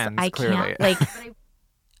and it's Friends, I clearly. can't like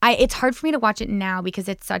it's hard for me to watch it now because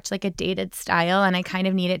it's such like a dated style and I kind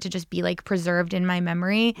of need it to just be like preserved in my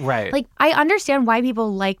memory. Right. Like I understand why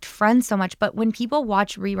people liked Friends so much, but when people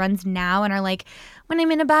watch reruns now and are like, when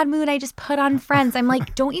I'm in a bad mood, I just put on Friends. I'm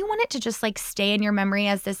like, don't you want it to just like stay in your memory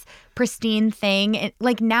as this pristine thing?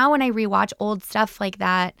 Like now when I rewatch old stuff like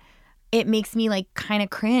that, it makes me like kind of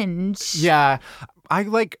cringe. Yeah. I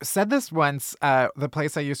like said this once, the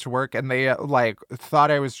place I used to work, and they like thought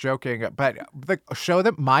I was joking. But the show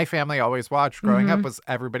that my family always watched growing up was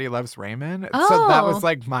Everybody Loves Raymond. Oh. So that was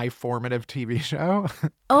like my formative TV show.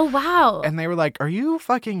 Oh, wow. And they were like, are you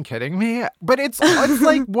fucking kidding me? But it's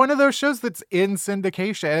like one of those shows that's in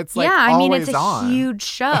syndication. It's like always it's a on. huge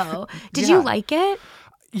show. Did you like it?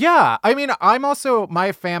 Yeah. I mean,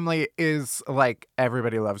 my family is like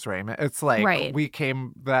Everybody Loves Raymond. It's like we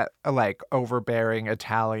came that like overbearing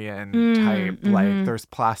Italian type. Like there's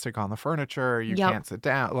plastic on the furniture. You can't sit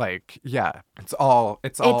down. Like, yeah, it's all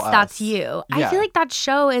us. That's you. Yeah. I feel like that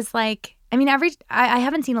show is like, I mean, I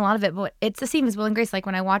haven't seen a lot of it, but it's the same as Will and Grace. Like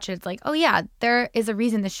when I watch it, it's like, oh yeah, there is a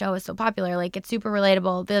reason this show is so popular. Like it's super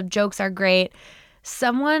relatable. The jokes are great.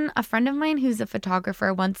 A friend of mine who's a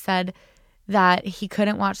photographer once said that he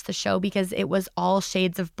couldn't watch the show because it was all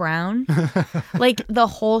shades of brown. Like the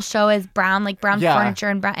whole show is brown, like brown furniture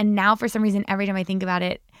and brown. And now for some reason, every time I think about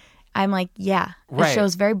it, I'm like, yeah, Right. the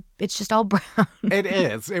show's it's just all brown. It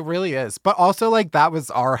is. It really is. But also, like, that was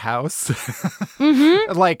our house.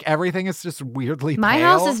 Like, everything is just weirdly My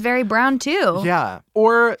pale. house is very brown too. Yeah.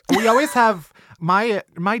 Or we always have my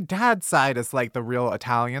dad's side is like the real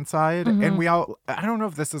Italian side. And I don't know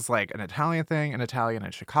if this is like an Italian thing, an Italian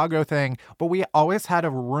and Chicago thing, but we always had a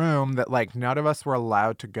room that like none of us were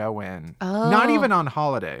allowed to go in. Oh. Not even on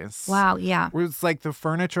holidays. Wow, yeah. It was like the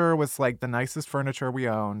furniture was like the nicest furniture we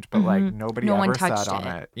owned, but like nobody No one ever sat touched on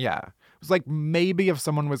it. Yeah. It was like maybe if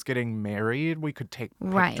someone was getting married, we could take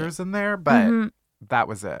pictures in there, but that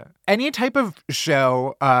was it. Any type of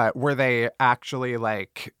show where they actually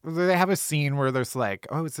like, they have a scene where there's like,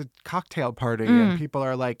 oh, it's a cocktail party and people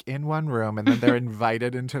are like in one room and then they're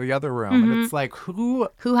invited into the other room. And it's like, who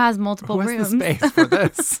has multiple who rooms? has the space for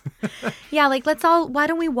this? Yeah, like why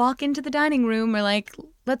don't we walk into the dining room, or like,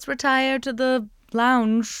 let's retire to the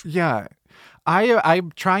lounge. Yeah.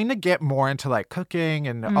 I'm trying to get more into like cooking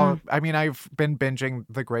and I mean, I've been binging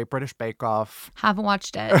The Great British Bake Off. Haven't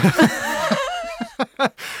watched it.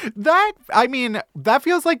 That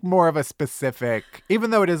feels like more of a specific,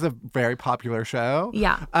 even though it is a very popular show.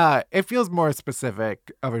 Yeah. It feels more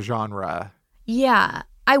specific of a genre. Yeah.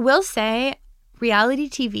 I will say reality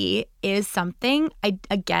TV is something, I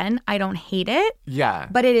don't hate it. Yeah.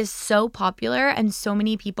 But it is so popular and so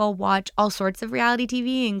many people watch all sorts of reality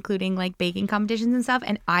TV, including like baking competitions and stuff.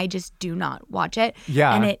 And I just do not watch it.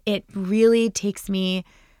 Yeah. And it really takes me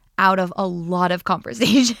out of a lot of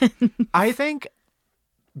conversation. I think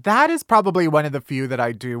that is probably one of the few that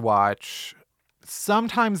I do watch.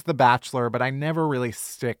 Sometimes The Bachelor, but I never really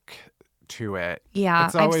stick to it. Yeah,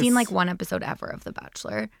 It's always, I've seen like one episode ever of The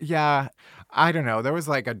Bachelor. Yeah, I don't know. There was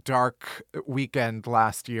like a dark weekend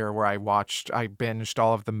last year where I binged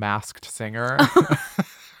all of The Masked Singer.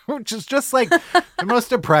 Which is just like the most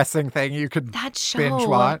depressing thing you could binge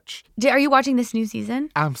watch. Are you watching this new season?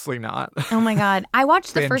 Absolutely not. Oh my God. I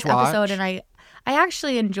watched the first Binge episode watch. and I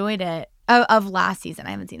actually enjoyed it. Of last season.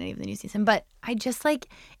 I haven't seen any of the new season, but I just like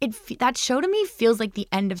it. That show to me feels like the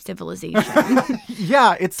end of civilization.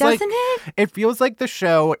 Yeah, it's doesn't like, it? It feels like the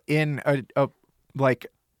show in a like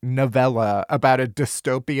novella about a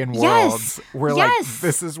dystopian world where like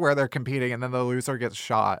this is where they're competing and then the loser gets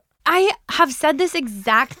shot. I have said this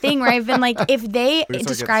exact thing where I've been like, if they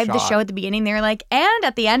described the show at the beginning, they're like, and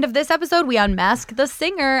at the end of this episode, we unmask the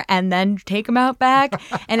singer and then take him out back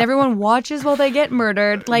and everyone watches while they get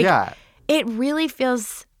murdered. Like, it really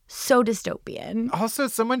feels so dystopian. Also,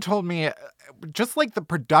 someone told me just like the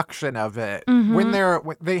production of it, when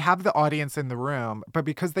they have the audience in the room, but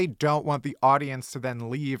because they don't want the audience to then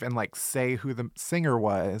leave and like say who the singer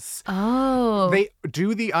was. Oh. They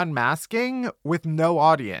do the unmasking with no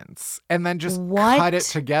audience and then just cut it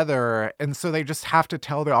together. And so they just have to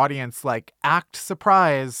tell the audience like act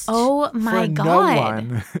surprised. Oh my God. No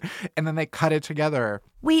one. And then they cut it together.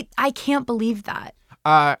 Wait, I can't believe that.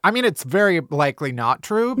 I mean, it's very likely not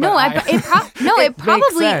true. But it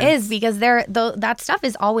probably is because that stuff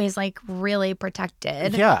is always like really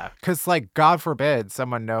protected. Yeah, because like God forbid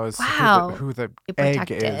someone knows who the egg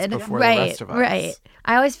is before the rest of us. Right.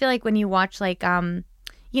 I always feel like when you watch like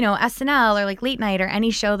SNL or like late night or any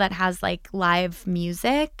show that has like live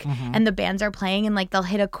music and the bands are playing and like they'll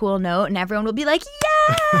hit a cool note and everyone will be like,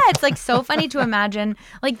 yeah, it's like so funny to imagine.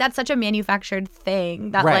 Like that's such a manufactured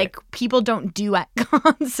thing that like people don't do at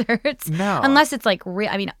concerts. No. Unless it's like real.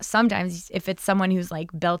 I mean, sometimes if it's someone who's like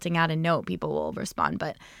belting out a note, people will respond.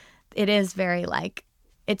 But it is very like,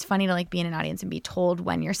 it's funny to like be in an audience and be told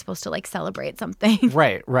when you're supposed to like celebrate something.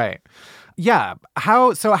 Right. Yeah.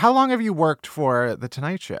 How long have you worked for The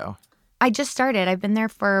Tonight Show? I just started. I've been there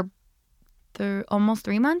for almost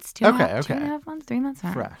 3 months. 2.5 months, 3 months.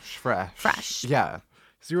 Fresh. Yeah.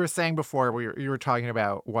 So you were saying before you were talking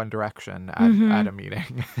about One Direction at a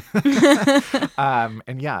meeting.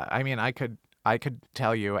 And yeah, I mean, I could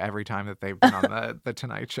tell you every time that they've been on the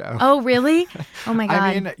Tonight Show. Oh, really? Oh my God.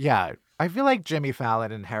 I mean, yeah. I feel like Jimmy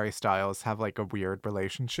Fallon and Harry Styles have like a weird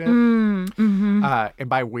relationship. And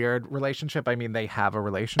by weird relationship, I mean they have a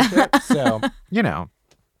relationship. So,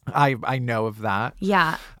 I know of that.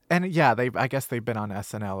 Yeah. And yeah, I guess they've been on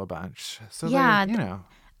SNL a bunch. So yeah,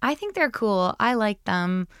 I think they're cool. I like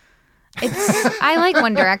them. I like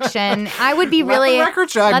One Direction. I would be really. Let the record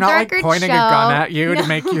show. I'm not like pointing a gun at you to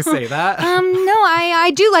make you say that. No,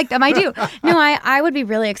 I do like them. I do. No, I would be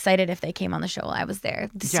really excited if they came on the show while I was there.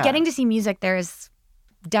 Getting to see music there is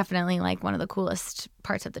definitely like one of the coolest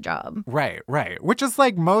parts of the job. Right. Which is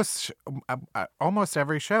like almost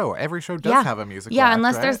every show. Every show does have a musical act,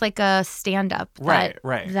 unless right? there's like a stand-up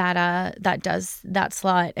that does that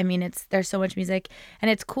slot. I mean, there's so much music,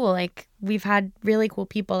 and it's cool. Like, we've had really cool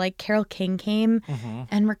people. Like, Carole King came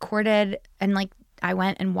and recorded, and like I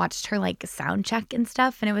went and watched her like sound check and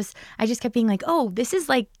stuff, and I just kept being like, oh, this is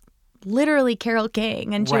like literally Carole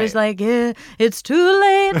King, and she was like, yeah, it's too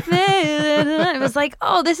late. It was like,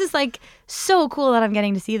 oh, this is like so cool that I'm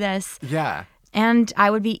getting to see this. Yeah. And I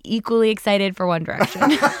would be equally excited for One Direction.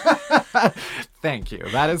 Thank you.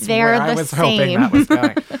 That is where I was hoping that was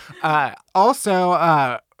going.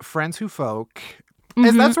 Also, Friends Who Folk.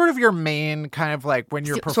 Is that sort of your main kind of like when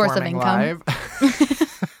you're performing live?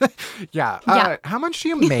 Yeah. How much do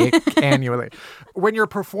you make annually? When you're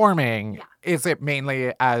performing, is it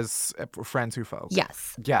mainly as Friends Who Folk?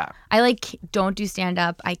 Yes. Yeah. I don't do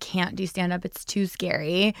stand-up. I can't do stand-up. It's too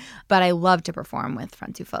scary. But I love to perform with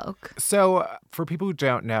Friends Who Folk. So for people who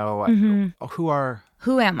don't know,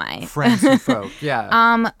 who am I? Friends Who Folk?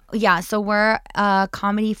 Yeah. So we're a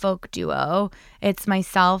comedy folk duo. It's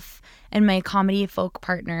myself and my comedy folk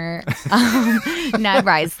partner, Ned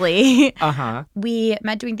Risley. We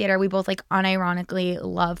met doing theater. We both like unironically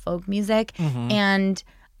love folk music. And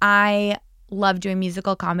I love doing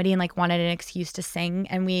musical comedy and like wanted an excuse to sing.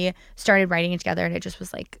 And we started writing it together, and it just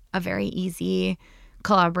was like a very easy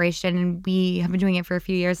collaboration. And we have been doing it for a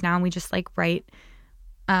few years now, and we just like write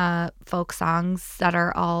folk songs that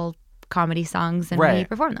are all comedy songs, and we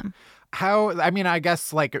perform them. I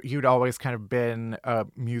guess like you'd always kind of been a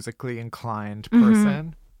musically inclined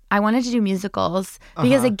person. I wanted to do musicals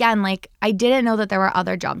because, again, like I didn't know that there were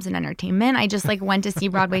other jobs in entertainment. I just like went to see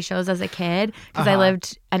Broadway shows as a kid because I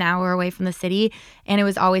lived an hour away from the city. And it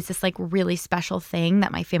was always this like really special thing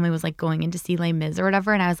that my family was like going in to see Les Mis or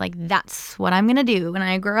whatever. And I was like, that's what I'm going to do when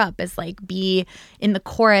I grow up, is like be in the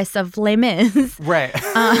chorus of Les Mis. Right.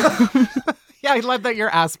 Yeah, I love that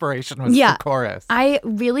your aspiration was the chorus. I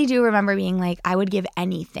really do remember being like, I would give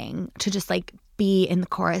anything to just like be in the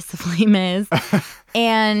chorus of Les Mis.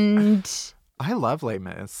 And I love Les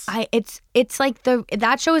Mis. It's like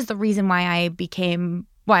that show is the reason why I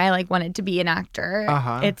like wanted to be an actor.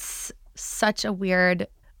 It's such a weird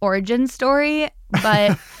origin story,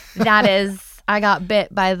 but that is, I got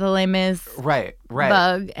bit by the Les Mis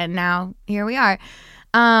bug, and now here we are.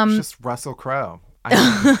 It's just Russell Crowe.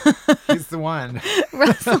 He's the one.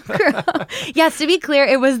 Russell Crowe. Yes, to be clear,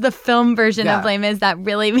 it was the film version of Les Mis that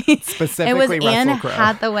really specifically it was Russell Anne Crowe.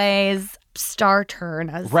 Hathaway's star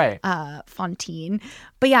turn as Fantine.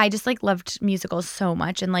 But yeah, I just like loved musicals so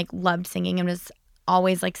much and like loved singing, and was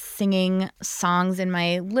always like singing songs in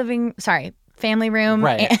my family room,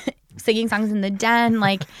 and singing songs in the den.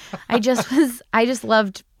 Like I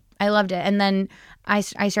loved it. And then I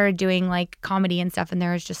started doing like comedy and stuff, and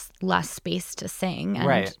there was just less space to sing.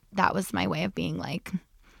 And that was my way of being like,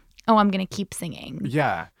 oh, I'm going to keep singing.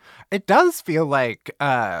 Yeah. It does feel like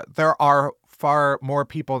there are far more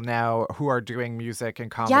people now who are doing music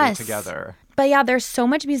and comedy together. But yeah, there's so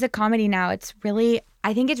much music comedy now. I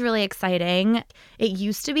think it's really exciting. It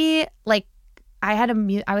used to be like, I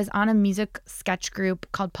was on a music sketch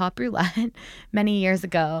group called Pop Roulette many years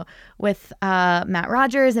ago with Matt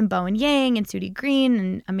Rogers and Bowen Yang and Sudie Green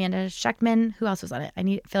and Amanda Schechtman. Who else was on it? I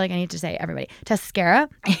feel like I need to say everybody. Tessa Scara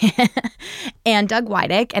and Doug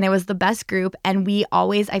Wydick. And it was the best group. And we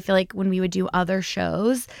always, I feel like when we would do other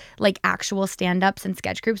shows, like actual stand-ups and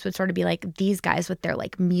sketch groups would sort of be like these guys with their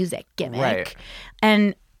like music gimmick. Right.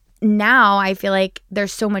 And now I feel like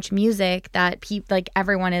there's so much music that like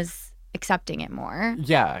everyone is accepting it more.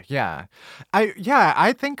 Yeah.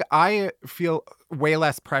 I think I feel way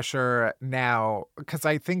less pressure now because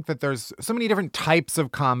I think that there's so many different types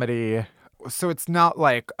of comedy. So it's not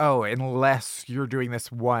like, oh, unless you're doing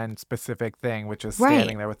this one specific thing, which is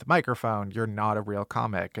standing there with the microphone, you're not a real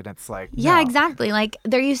comic. And it's like, yeah, no. Exactly. Like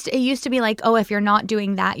it used to be like, oh, if you're not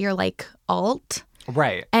doing that, you're like alt.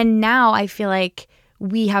 Right. And now I feel like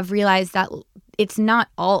we have realized that it's not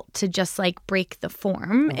alt to just like break the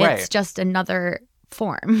form. Right. It's just another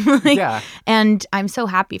form. And I'm so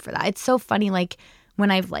happy for that. It's so funny, like when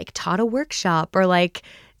I've like taught a workshop or like,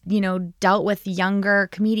 you know, dealt with younger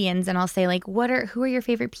comedians, and I'll say like, who are your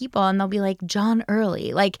favorite people? And they'll be like John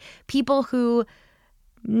Early, like people who,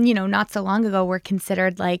 you know, not so long ago were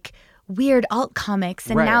considered like weird alt comics.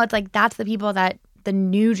 And now it's like, that's the people that the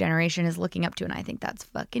new generation is looking up to. And I think that's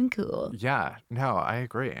fucking cool. Yeah, no, I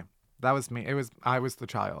agree. That was me. I was the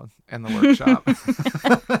child in the workshop.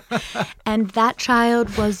 And that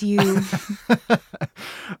child was you.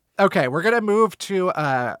 Okay, we're going to move to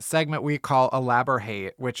a segment we call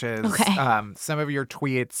Elaborate, which is some of your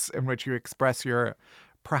tweets in which you express your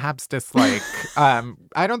perhaps dislike.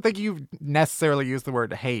 I don't think you necessarily use the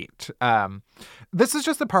word hate. This is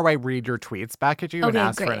just the part where I read your tweets back at you and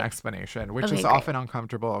ask for an explanation, which is often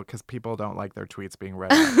uncomfortable because people don't like their tweets being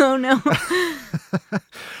read. Oh, no.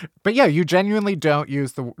 But yeah, you genuinely don't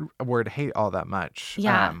use the word hate all that much.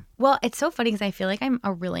 Yeah. Well, it's so funny because I feel like I'm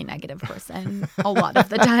a really negative person a lot of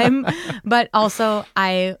the time, but also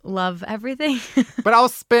I love everything. But I'll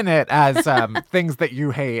spin it as things that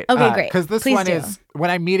you hate. Okay, great. Because this Please one do. is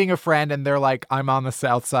when I'm meeting a friend and they're like, I'm on the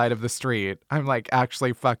south side of the street. I'm like,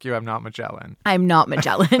 actually, fuck you. I'm not Magellan. I'm not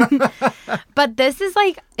Magellan. But this is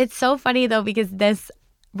like, it's so funny though, because this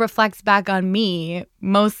reflects back on me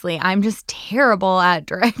mostly. I'm just terrible at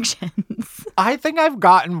directions. I think I've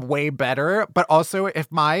gotten way better, but also if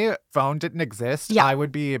my phone didn't exist, I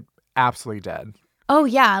would be absolutely dead. Oh,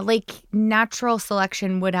 yeah. Like natural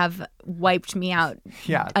selection would have wiped me out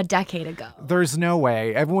a decade ago. There's no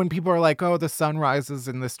way. When people are like, oh, the sun rises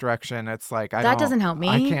in this direction, it's like, that doesn't help me.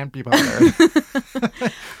 I can't be bothered.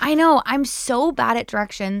 I know. I'm so bad at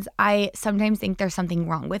directions. I sometimes think there's something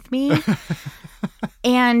wrong with me.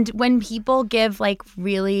 And when people give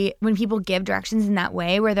directions in that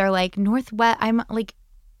way where they're like northwest, I'm like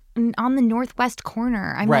on the northwest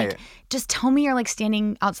corner. I'm like, just tell me you're like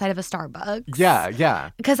standing outside of a Starbucks. Yeah.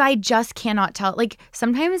 Because I just cannot tell. Like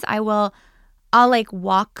sometimes I'll like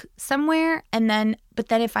walk somewhere but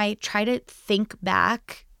then if I try to think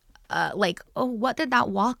back, like, oh, what did that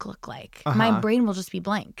walk look like? My brain will just be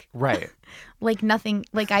blank. Right. Like nothing,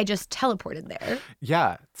 like I just teleported there.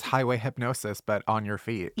 Yeah. It's highway hypnosis, but on your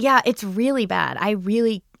feet. Yeah, it's really bad. I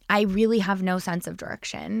really have no sense of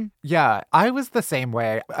direction. Yeah, I was the same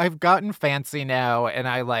way. I've gotten fancy now and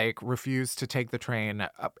I like refuse to take the train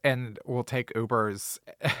and will take Ubers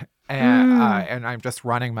and I'm just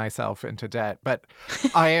running myself into debt. But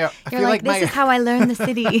I feel like this is how I learned the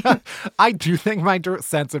city. I do think my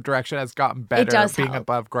sense of direction has gotten better being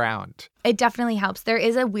above ground. It definitely helps. There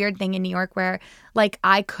is a weird thing in New York where like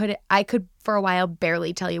I could for a while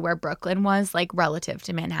barely tell you where Brooklyn was like relative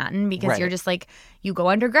to Manhattan because you're just like you go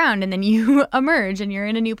underground and then you emerge and you're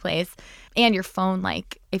in a new place. And your phone,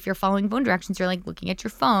 like if you're following phone directions, you're like looking at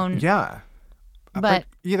your phone. Yeah. But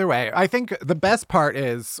either way, I think the best part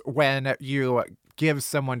is when you give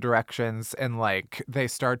someone directions and like they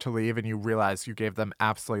start to leave and you realize you gave them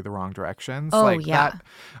absolutely the wrong directions. Oh, like yeah.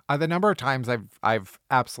 That, the number of times I've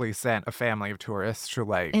absolutely sent a family of tourists to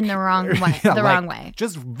like in the wrong way. Wrong way.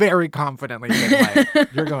 Just very confidently being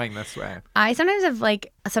like, you're going this way. I sometimes have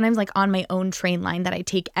like on my own train line that I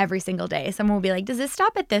take every single day. Someone will be like, does this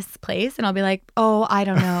stop at this place? And I'll be like, oh, I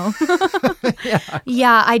don't know.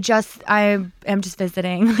 Yeah, I am just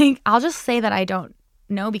visiting. Like I'll just say that I don't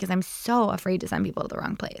know because I'm so afraid to send people to the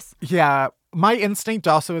wrong place. Yeah. My instinct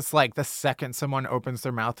also is like the second someone opens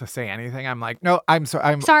their mouth to say anything, I'm like, no, I'm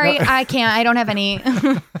sorry. No. I can't. I don't have any.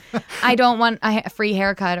 I don't want a free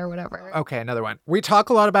haircut or whatever. Okay, another one. We talk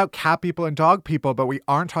a lot about cat people and dog people, but we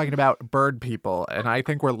aren't talking about bird people. And I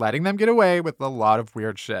think we're letting them get away with a lot of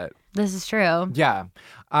weird shit. This is true. Yeah.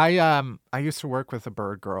 I used to work with a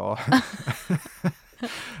bird girl.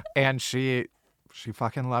 And she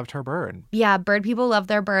fucking loved her bird. Yeah, bird people love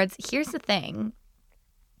their birds. Here's the thing.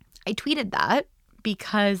 I tweeted that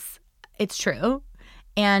because it's true.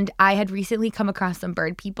 And I had recently come across some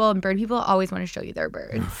bird people, and bird people always want to show you their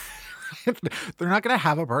birds. They're not going to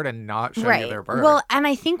have a bird and not show you their bird. Well, and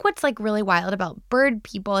I think what's like really wild about bird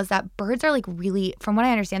people is that birds are like really, from what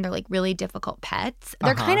I understand, they're like really difficult pets.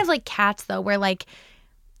 They're kind of like cats though, where like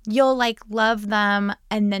you'll like love them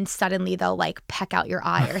and then suddenly they'll like peck out your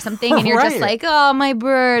eye or something and you're just like, oh, my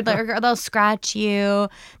bird, like, or they'll scratch you.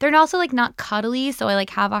 They're also like not cuddly, so I like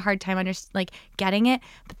have a hard time like getting it.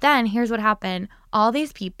 But then here's what happened. All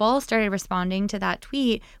these people started responding to that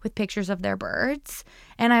tweet with pictures of their birds.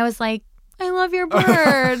 And I was like, I love your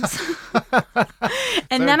birds.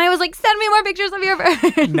 And then I was like, send me more pictures of your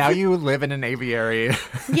birds. Now you live in an aviary.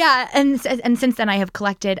 Yeah. And since then I have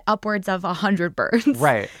collected upwards of 100 birds.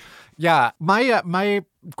 Right. Yeah. My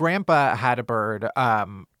grandpa had a bird.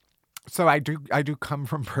 So I do come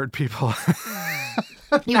from bird people.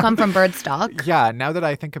 You come from bird stock? Yeah. Now that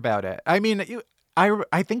I think about it. I mean,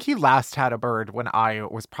 I think he last had a bird when I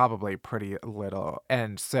was probably pretty little.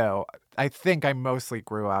 And so I think I mostly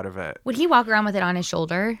grew out of it. Would he walk around with it on his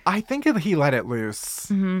shoulder? I think he let it loose.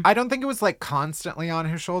 Mm-hmm. I don't think it was like constantly on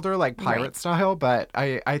his shoulder, like pirate style, but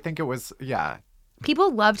I think it was, yeah.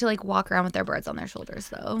 People love to like walk around with their birds on their shoulders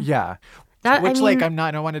though. Yeah. I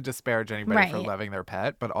don't want to disparage anybody for loving their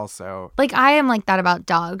pet, but also. Like I am like that about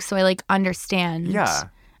dogs, so I like understand. Yeah.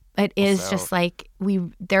 It is just like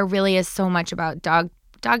there really is so much about dog.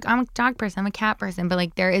 I'm a dog person. I'm a cat person. But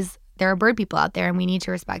like there are bird people out there, and we need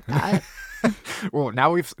to respect that. Well,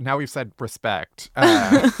 now we've said respect.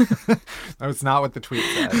 That was not what the tweet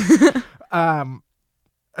said.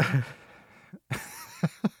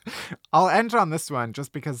 I'll end on this one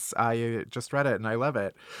just because I just read it and I love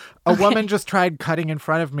it. A woman just tried cutting in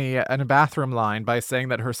front of me in a bathroom line by saying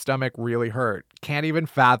that her stomach really hurt. Can't even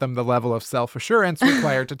fathom the level of self-assurance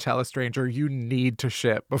required to tell a stranger you need to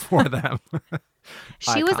shit before them.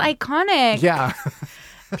 She was iconic. Yeah.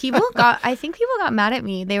 I think people got mad at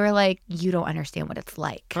me. They were like, you don't understand what it's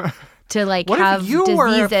like to like what have if you diseases were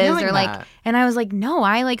or like that? And I was like, no,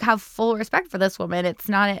 I like have full respect for this woman. It's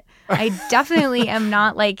not I definitely am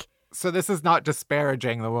not like. So this is not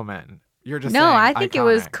disparaging the woman. You're just no, saying I think iconic. it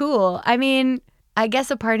was cool. I mean, I guess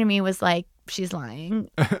a part of me was like, she's lying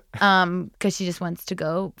because she just wants to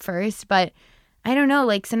go first. But I don't know,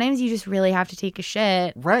 like sometimes you just really have to take a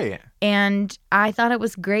shit. Right. And I thought it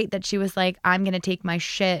was great that she was like, I'm going to take my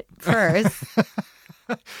shit first.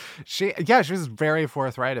 She was very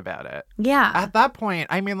forthright about it. Yeah. At that point,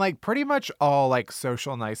 I mean, like pretty much all like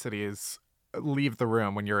social niceties leave the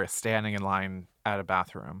room when you're standing in line at a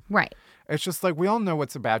bathroom. Right. It's just like we all know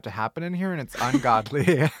what's about to happen in here and it's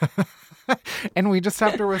ungodly. And we just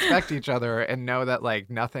have to respect each other and know that like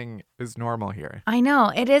nothing is normal here. I know.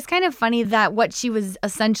 It is kind of funny that what she was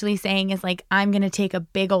essentially saying is like, I'm going to take a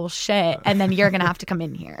big old shit and then you're going to have to come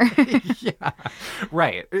in here. Yeah.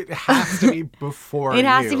 Right. It has to be before It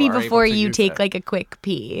has to be before you use take it. like a quick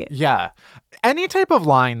pee. Yeah. Any type of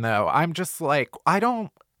line though, I'm just like,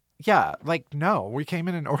 no, we came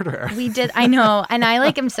in order. We did. I know. And I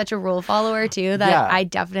like am such a rule follower too that Yeah. I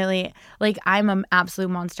definitely like I'm an absolute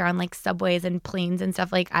monster on like subways and planes and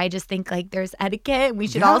stuff. Like I just think like there's etiquette. We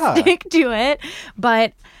should all stick to it.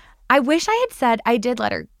 But I wish I had said I did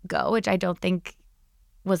let her go, which I don't think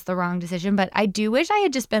was the wrong decision. But I do wish I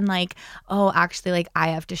had just been like, oh, actually, like I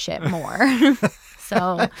have to shit more.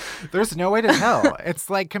 So there's no way to tell. It's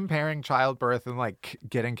like comparing childbirth and like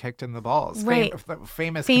getting kicked in the balls. Right.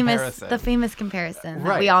 Famous comparison. The famous comparison that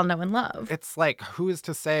Right. we all know and love. It's like, who is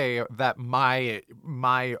to say that my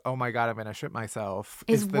oh my God, I'm going to shit myself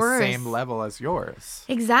Is is the worse. same level as yours?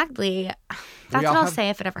 Exactly. That's all what I'll have- say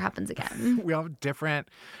if it ever happens again. We all have different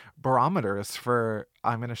barometers for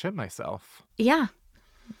I'm going to shit myself. Yeah.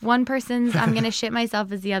 One person's I'm going to shit myself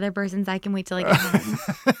is the other person's I can wait till I get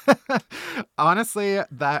home. Honestly,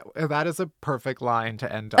 that is a perfect line to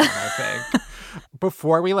end on, I think.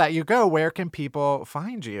 Before we let you go, where can people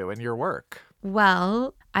find you and your work?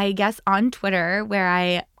 Well, I guess on Twitter, where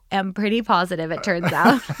I am pretty positive, it turns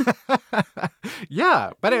out.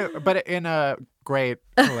 Yeah, but in a great,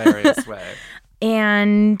 hilarious way.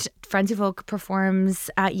 And Friends Who Folk performs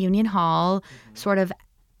at Union Hall sort of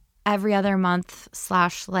every other month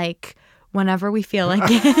 / like whenever we feel like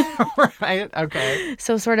it. Right. Okay.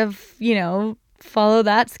 So sort of, follow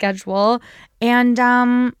that schedule. And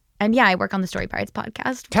yeah, I work on the Story Pirates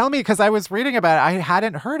podcast. Tell me, because I was reading about it. I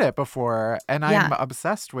hadn't heard it before, and I'm Yeah.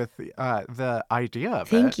 obsessed with the idea of it.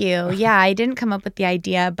 Thank you. Yeah, I didn't come up with the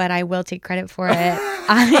idea, but I will take credit for it.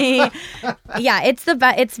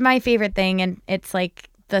 It's my favorite thing, and it's like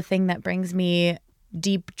the thing that brings me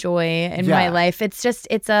deep joy in my life. It's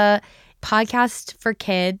a podcast for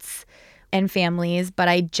kids and families, but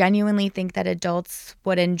I genuinely think that adults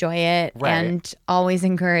would enjoy it and always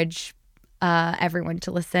encourage everyone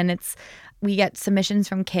to listen. We get submissions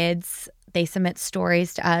from kids. They submit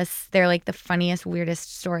stories to us. They're like the funniest,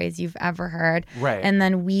 weirdest stories you've ever heard. Right. And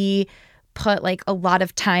then we put like a lot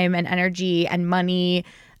of time and energy and money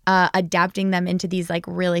adapting them into these like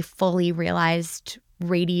really fully realized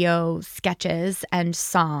radio sketches and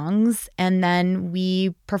songs, and then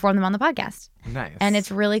we perform them on the podcast. Nice. And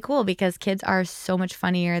it's really cool because kids are so much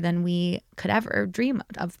funnier than we could ever dream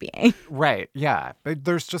of being. Right. Yeah. But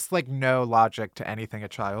there's just like no logic to anything a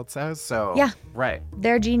child says. So Yeah. Right.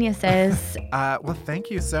 They're geniuses. Well,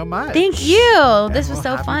 thank you so much. Thank you. And This was we'll so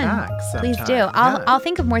have you fun. back Please do. sometime. Yeah. I'll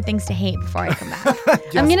think of more things to hate before I come back.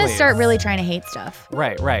 Yes, I'm gonna please. start really trying to hate stuff.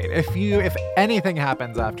 Right. If anything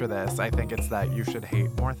happens after this, I think it's that you should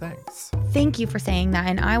hate more things. Thank you for saying that,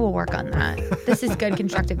 and I will work on that. This is good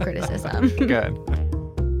constructive criticism. Good.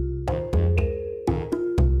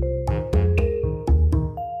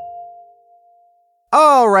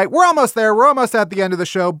 All right, we're almost there. We're almost at the end of the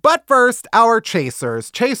show. But first, our chasers.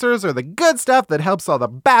 Chasers are the good stuff that helps all the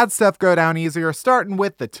bad stuff go down easier, starting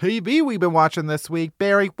with the TV we've been watching this week.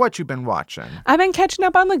 Barry, what you been watching? I've been catching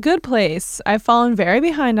up on The Good Place. I've fallen very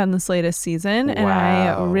behind on this latest season.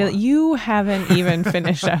 Wow. And you haven't even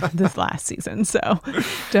finished up this last season, so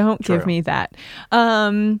don't give me that.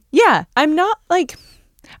 Yeah, I'm not like...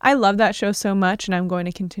 I love that show so much, and I'm going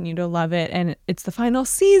to continue to love it. And it's the final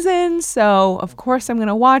season, so of course I'm going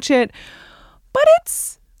to watch it. But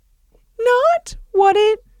it's not what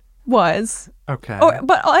it was. Okay.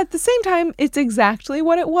 But at the same time, it's exactly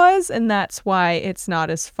what it was, and that's why it's not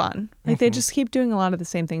as fun. Like, they just keep doing a lot of the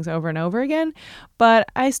same things over and over again. But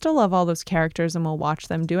I still love all those characters, and will watch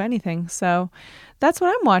them do anything. So that's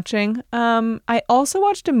what I'm watching. I also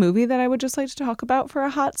watched a movie that I would just like to talk about for a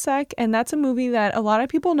hot sec, and that's a movie that a lot of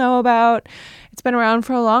people know about. It's been around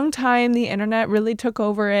for a long time. The internet really took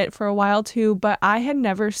over it for a while too, but I had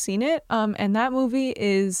never seen it. And that movie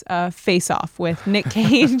is Face Off with Nick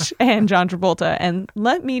Cage and John Travolta. And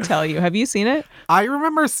let me tell you, have you seen it? I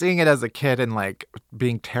remember seeing it as a kid and like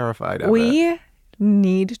being terrified of it. We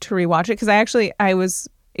need to rewatch it because I was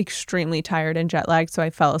extremely tired and jet lagged, so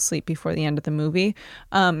I fell asleep before the end of the movie.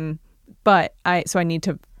 But I need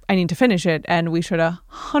to finish it, and we should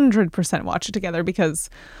 100% watch it together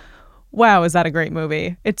because, wow, is that a great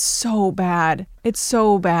movie? It's so bad. It's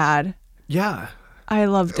so bad. Yeah. I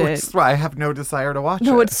loved it. Which is why I have no desire to watch it.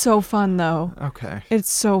 No, it's so fun though. Okay. It's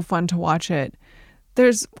so fun to watch it.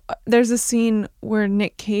 There's a scene where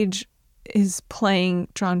Nick Cage is playing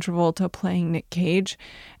John Travolta playing Nick Cage,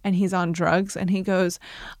 and he's on drugs, and he goes,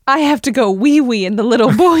 "I have to go wee-wee in the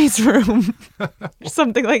little boys' room." Or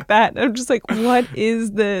something like that. I'm just like, what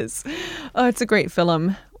is this? Oh, it's a great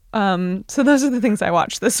film. So those are the things I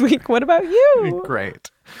watched this week. What about you? Great.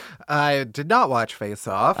 I did not watch Face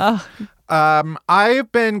Off.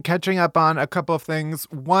 I've been catching up on a couple of things.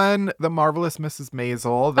 One, The Marvelous Mrs.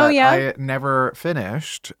 Maisel that I never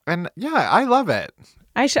finished. And yeah, I love it.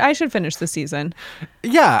 I should finish the season.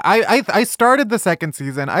 Yeah, I started the second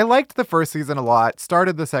season. I liked the first season a lot.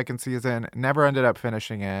 Started the second season, never ended up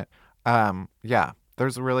finishing it. Yeah,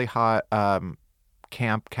 there's a really hot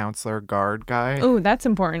camp counselor guard guy. Oh, that's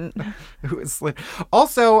important. Who is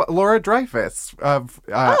also Laura Dreyfus of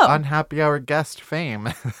Unhappy Hour guest fame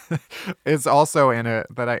is also in it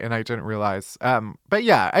and I didn't realize. But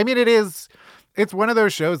yeah, I mean it's one of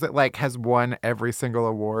those shows that like has won every single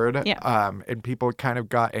award. Yeah. And people kind of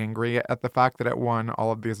got angry at the fact that it won all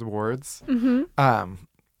of these awards. Mm-hmm.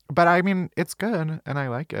 But I mean, it's good and I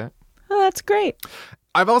like it. Oh, that's great.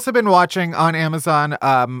 I've also been watching on Amazon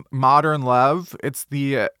Modern Love. It's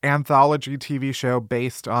the anthology TV show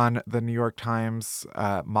based on the New York Times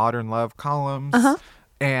Modern Love columns. Uh-huh.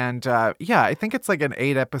 And yeah, I think it's like an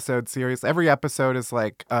 8-episode series. Every episode is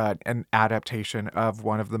like an adaptation of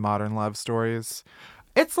one of the Modern Love stories.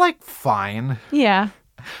 It's like fine. Yeah.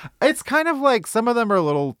 It's kind of like some of them are a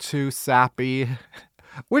little too sappy.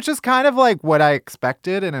 Which is kind of like what I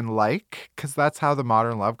expected and like, because that's how the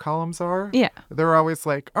Modern Love columns are. Yeah. They're always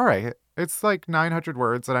like, all right, it's like 900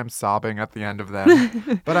 words and I'm sobbing at the end of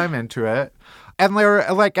them, but I'm into it. And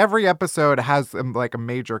they're like every episode has like a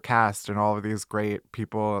major cast and all of these great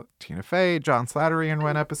people. Tina Fey, John Slattery in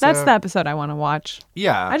one episode. That's the episode I want to watch.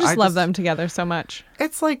 Yeah. I just love them together so much.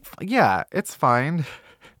 It's like, yeah, it's fine.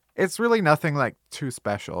 It's really nothing like too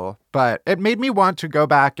special, but it made me want to go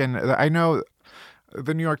back and I know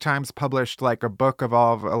the New York Times published like a book of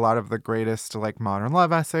a lot of the greatest like modern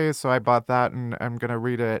love essays. So I bought that and I'm going to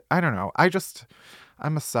read it. I don't know.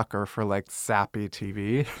 I'm a sucker for like sappy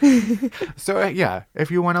TV. So yeah, if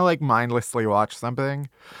you want to like mindlessly watch something,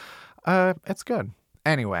 it's good.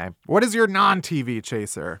 Anyway, what is your non-TV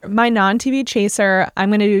chaser? My non-TV chaser, I'm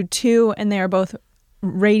going to do two, and they are both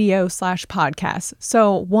radio/podcast.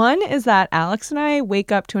 So one is that Alex and I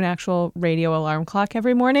wake up to an actual radio alarm clock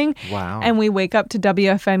every morning. Wow. And we wake up to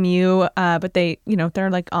WFMU, but they, they're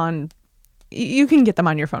like on, you can get them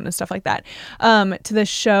on your phone and stuff like that, to the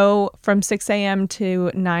show from 6 a.m. to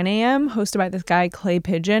 9 a.m. hosted by this guy, Clay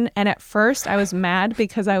Pigeon. And at first I was mad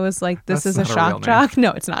because I was like, this is a shock jock. No,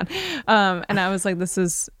 it's not. And I was like, this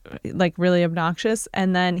is like really obnoxious.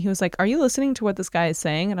 And then he was like, are you listening to what this guy is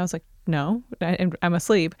saying? And I was like, no, I'm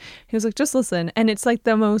asleep. He was like, just listen. And it's like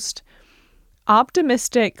the most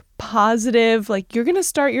optimistic, positive, like you're going to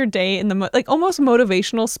start your day in the like almost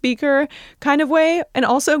motivational speaker kind of way, and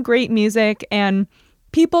also great music. And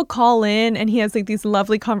people call in and he has like these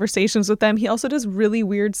lovely conversations with them. He also does really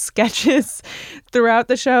weird sketches throughout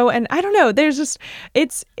the show. And I don't know, there's just,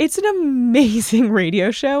 it's an amazing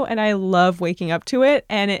radio show and I love waking up to it.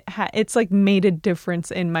 And it's like made a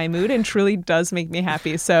difference in my mood and truly does make me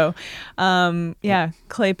happy. So yeah,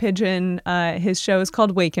 Clay Pigeon, his show is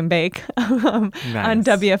called Wake and Bake on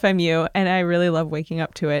WFMU. And I really love waking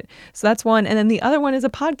up to it. So that's one. And then the other one is a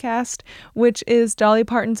podcast, which is Dolly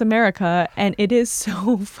Parton's America. And it is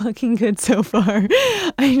so fucking good so far.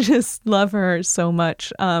 I just love her so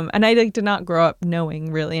much. And I did not grow up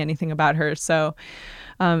knowing really anything about her. So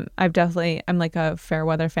I'm like a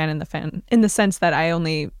Fairweather fan in the sense that I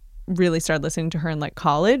only really started listening to her in like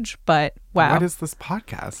college, but wow. What is this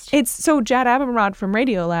podcast? It's so Jad Abumrad from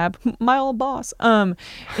Radiolab, my old boss. Dolly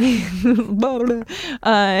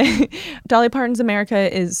Parton's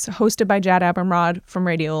America is hosted by Jad Abumrad from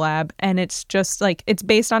Radiolab, and it's just like, it's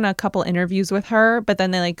based on a couple interviews with her, but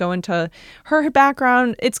then they like go into her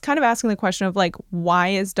background. It's kind of asking the question of like, why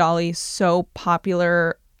is Dolly so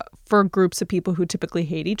popular for groups of people who typically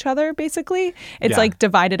hate each other, basically. It's like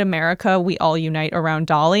Divided America, we all unite around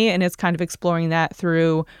Dolly, and it's kind of exploring that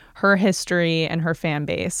through her history and her fan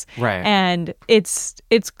base. Right. And it's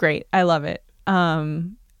great. I love it.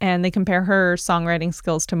 And they compare her songwriting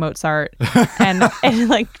skills to Mozart, and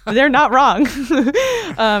like they're not wrong.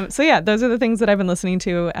 So yeah, those are the things that I've been listening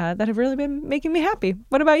to that have really been making me happy.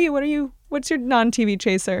 What about you? What's your non-TV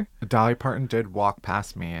chaser? Dolly Parton did walk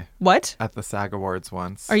past me. What? At the SAG Awards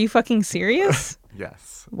once. Are you fucking serious?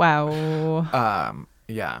 Yes. Wow.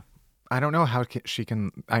 Yeah. I don't know how she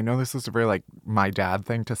can. I know this is a very like my dad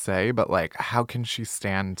thing to say, but like, how can she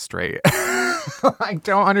stand straight? I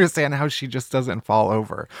don't understand how she just doesn't fall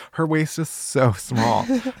over. Her waist is so small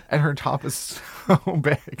and her top is so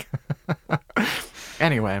big.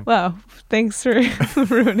 Anyway. Wow. Thanks for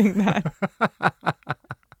ruining that.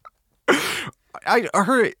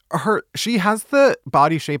 She has the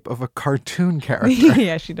body shape of a cartoon character.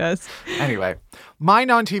 Yeah, she does. Anyway, my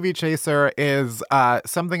non-TV chaser is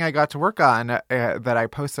something I got to work on that I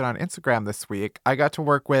posted on Instagram this week. I got to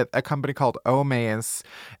work with a company called Maisel,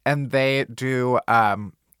 and they do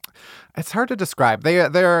it's hard to describe.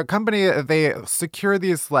 They're a company, they secure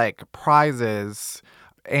these like prizes,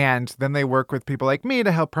 and then they work with people like me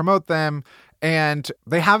to help promote them. And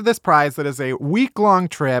they have this prize that is a week-long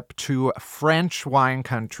trip to French wine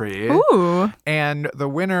country. Ooh. And the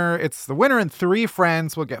winner and 3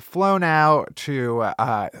 friends will get flown out to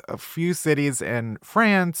a few cities in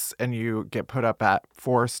France, and you get put up at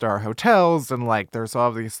 4-star hotels, and like there's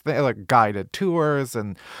all these like guided tours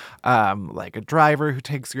and like a driver who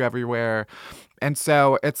takes you everywhere. And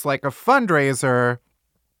so it's like a fundraiser.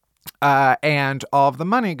 And all of the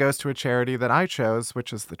money goes to a charity that I chose,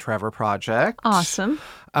 which is the Trevor Project. Awesome.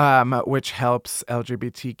 Which helps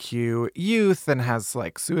LGBTQ youth and has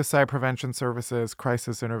like suicide prevention services,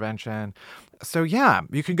 crisis intervention. So yeah,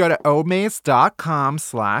 you can go to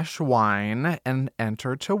omaze.com/wine and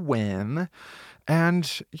enter to win.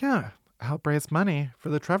 And yeah, help raise money for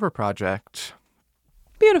the Trevor Project.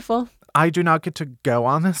 Beautiful. I do not get to go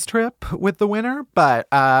on this trip with the winner, but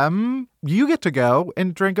you get to go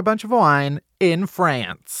and drink a bunch of wine in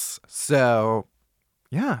France. So,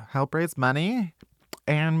 yeah, help raise money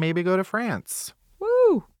and maybe go to France.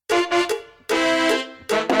 Woo!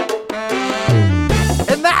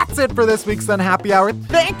 And that's it for this week's Unhappy Hour.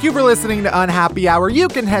 Thank you for listening to Unhappy Hour. You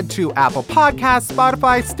can head to Apple Podcasts,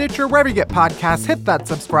 Spotify, Stitcher, wherever you get podcasts. Hit that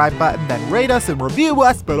subscribe button, then rate us and review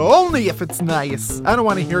us, but only if it's nice. I don't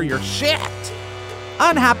want to hear your shit.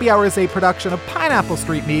 Unhappy Hour is a production of Pineapple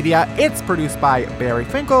Street Media. It's produced by Barry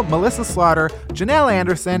Finkel, Melissa Slaughter, Janelle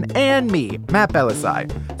Anderson, and me, Matt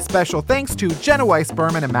Belisai. Special thanks to Jenna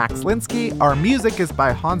Weiss-Berman and Max Linsky. Our music is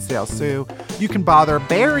by Hansdale Sue. You can bother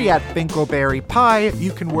Barry at Finkelberry Pie.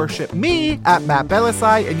 You can worship me at Matt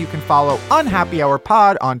Belisai, and you can follow Unhappy Hour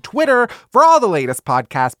Pod on Twitter for all the latest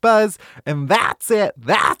podcast buzz. And that's it.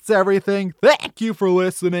 That's everything. Thank you for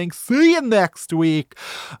listening. See you next week.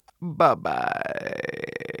 Bye-bye.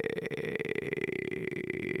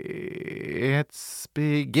 It's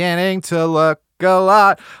beginning to look a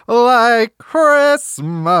lot like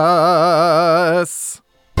Christmas.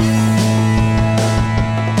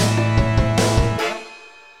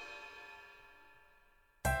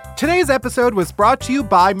 Today's episode was brought to you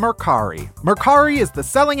by Mercari. Mercari is the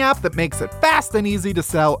selling app that makes it fast and easy to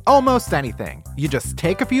sell almost anything. You just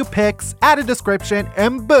take a few pics, add a description,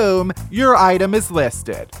 and boom, your item is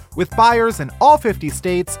listed. With buyers in all 50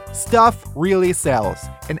 states, stuff really sells.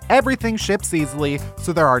 And everything ships easily,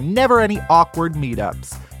 so there are never any awkward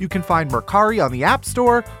meetups. You can find Mercari on the App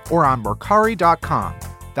Store or on Mercari.com.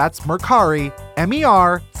 That's Mercari,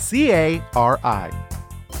 Mercari.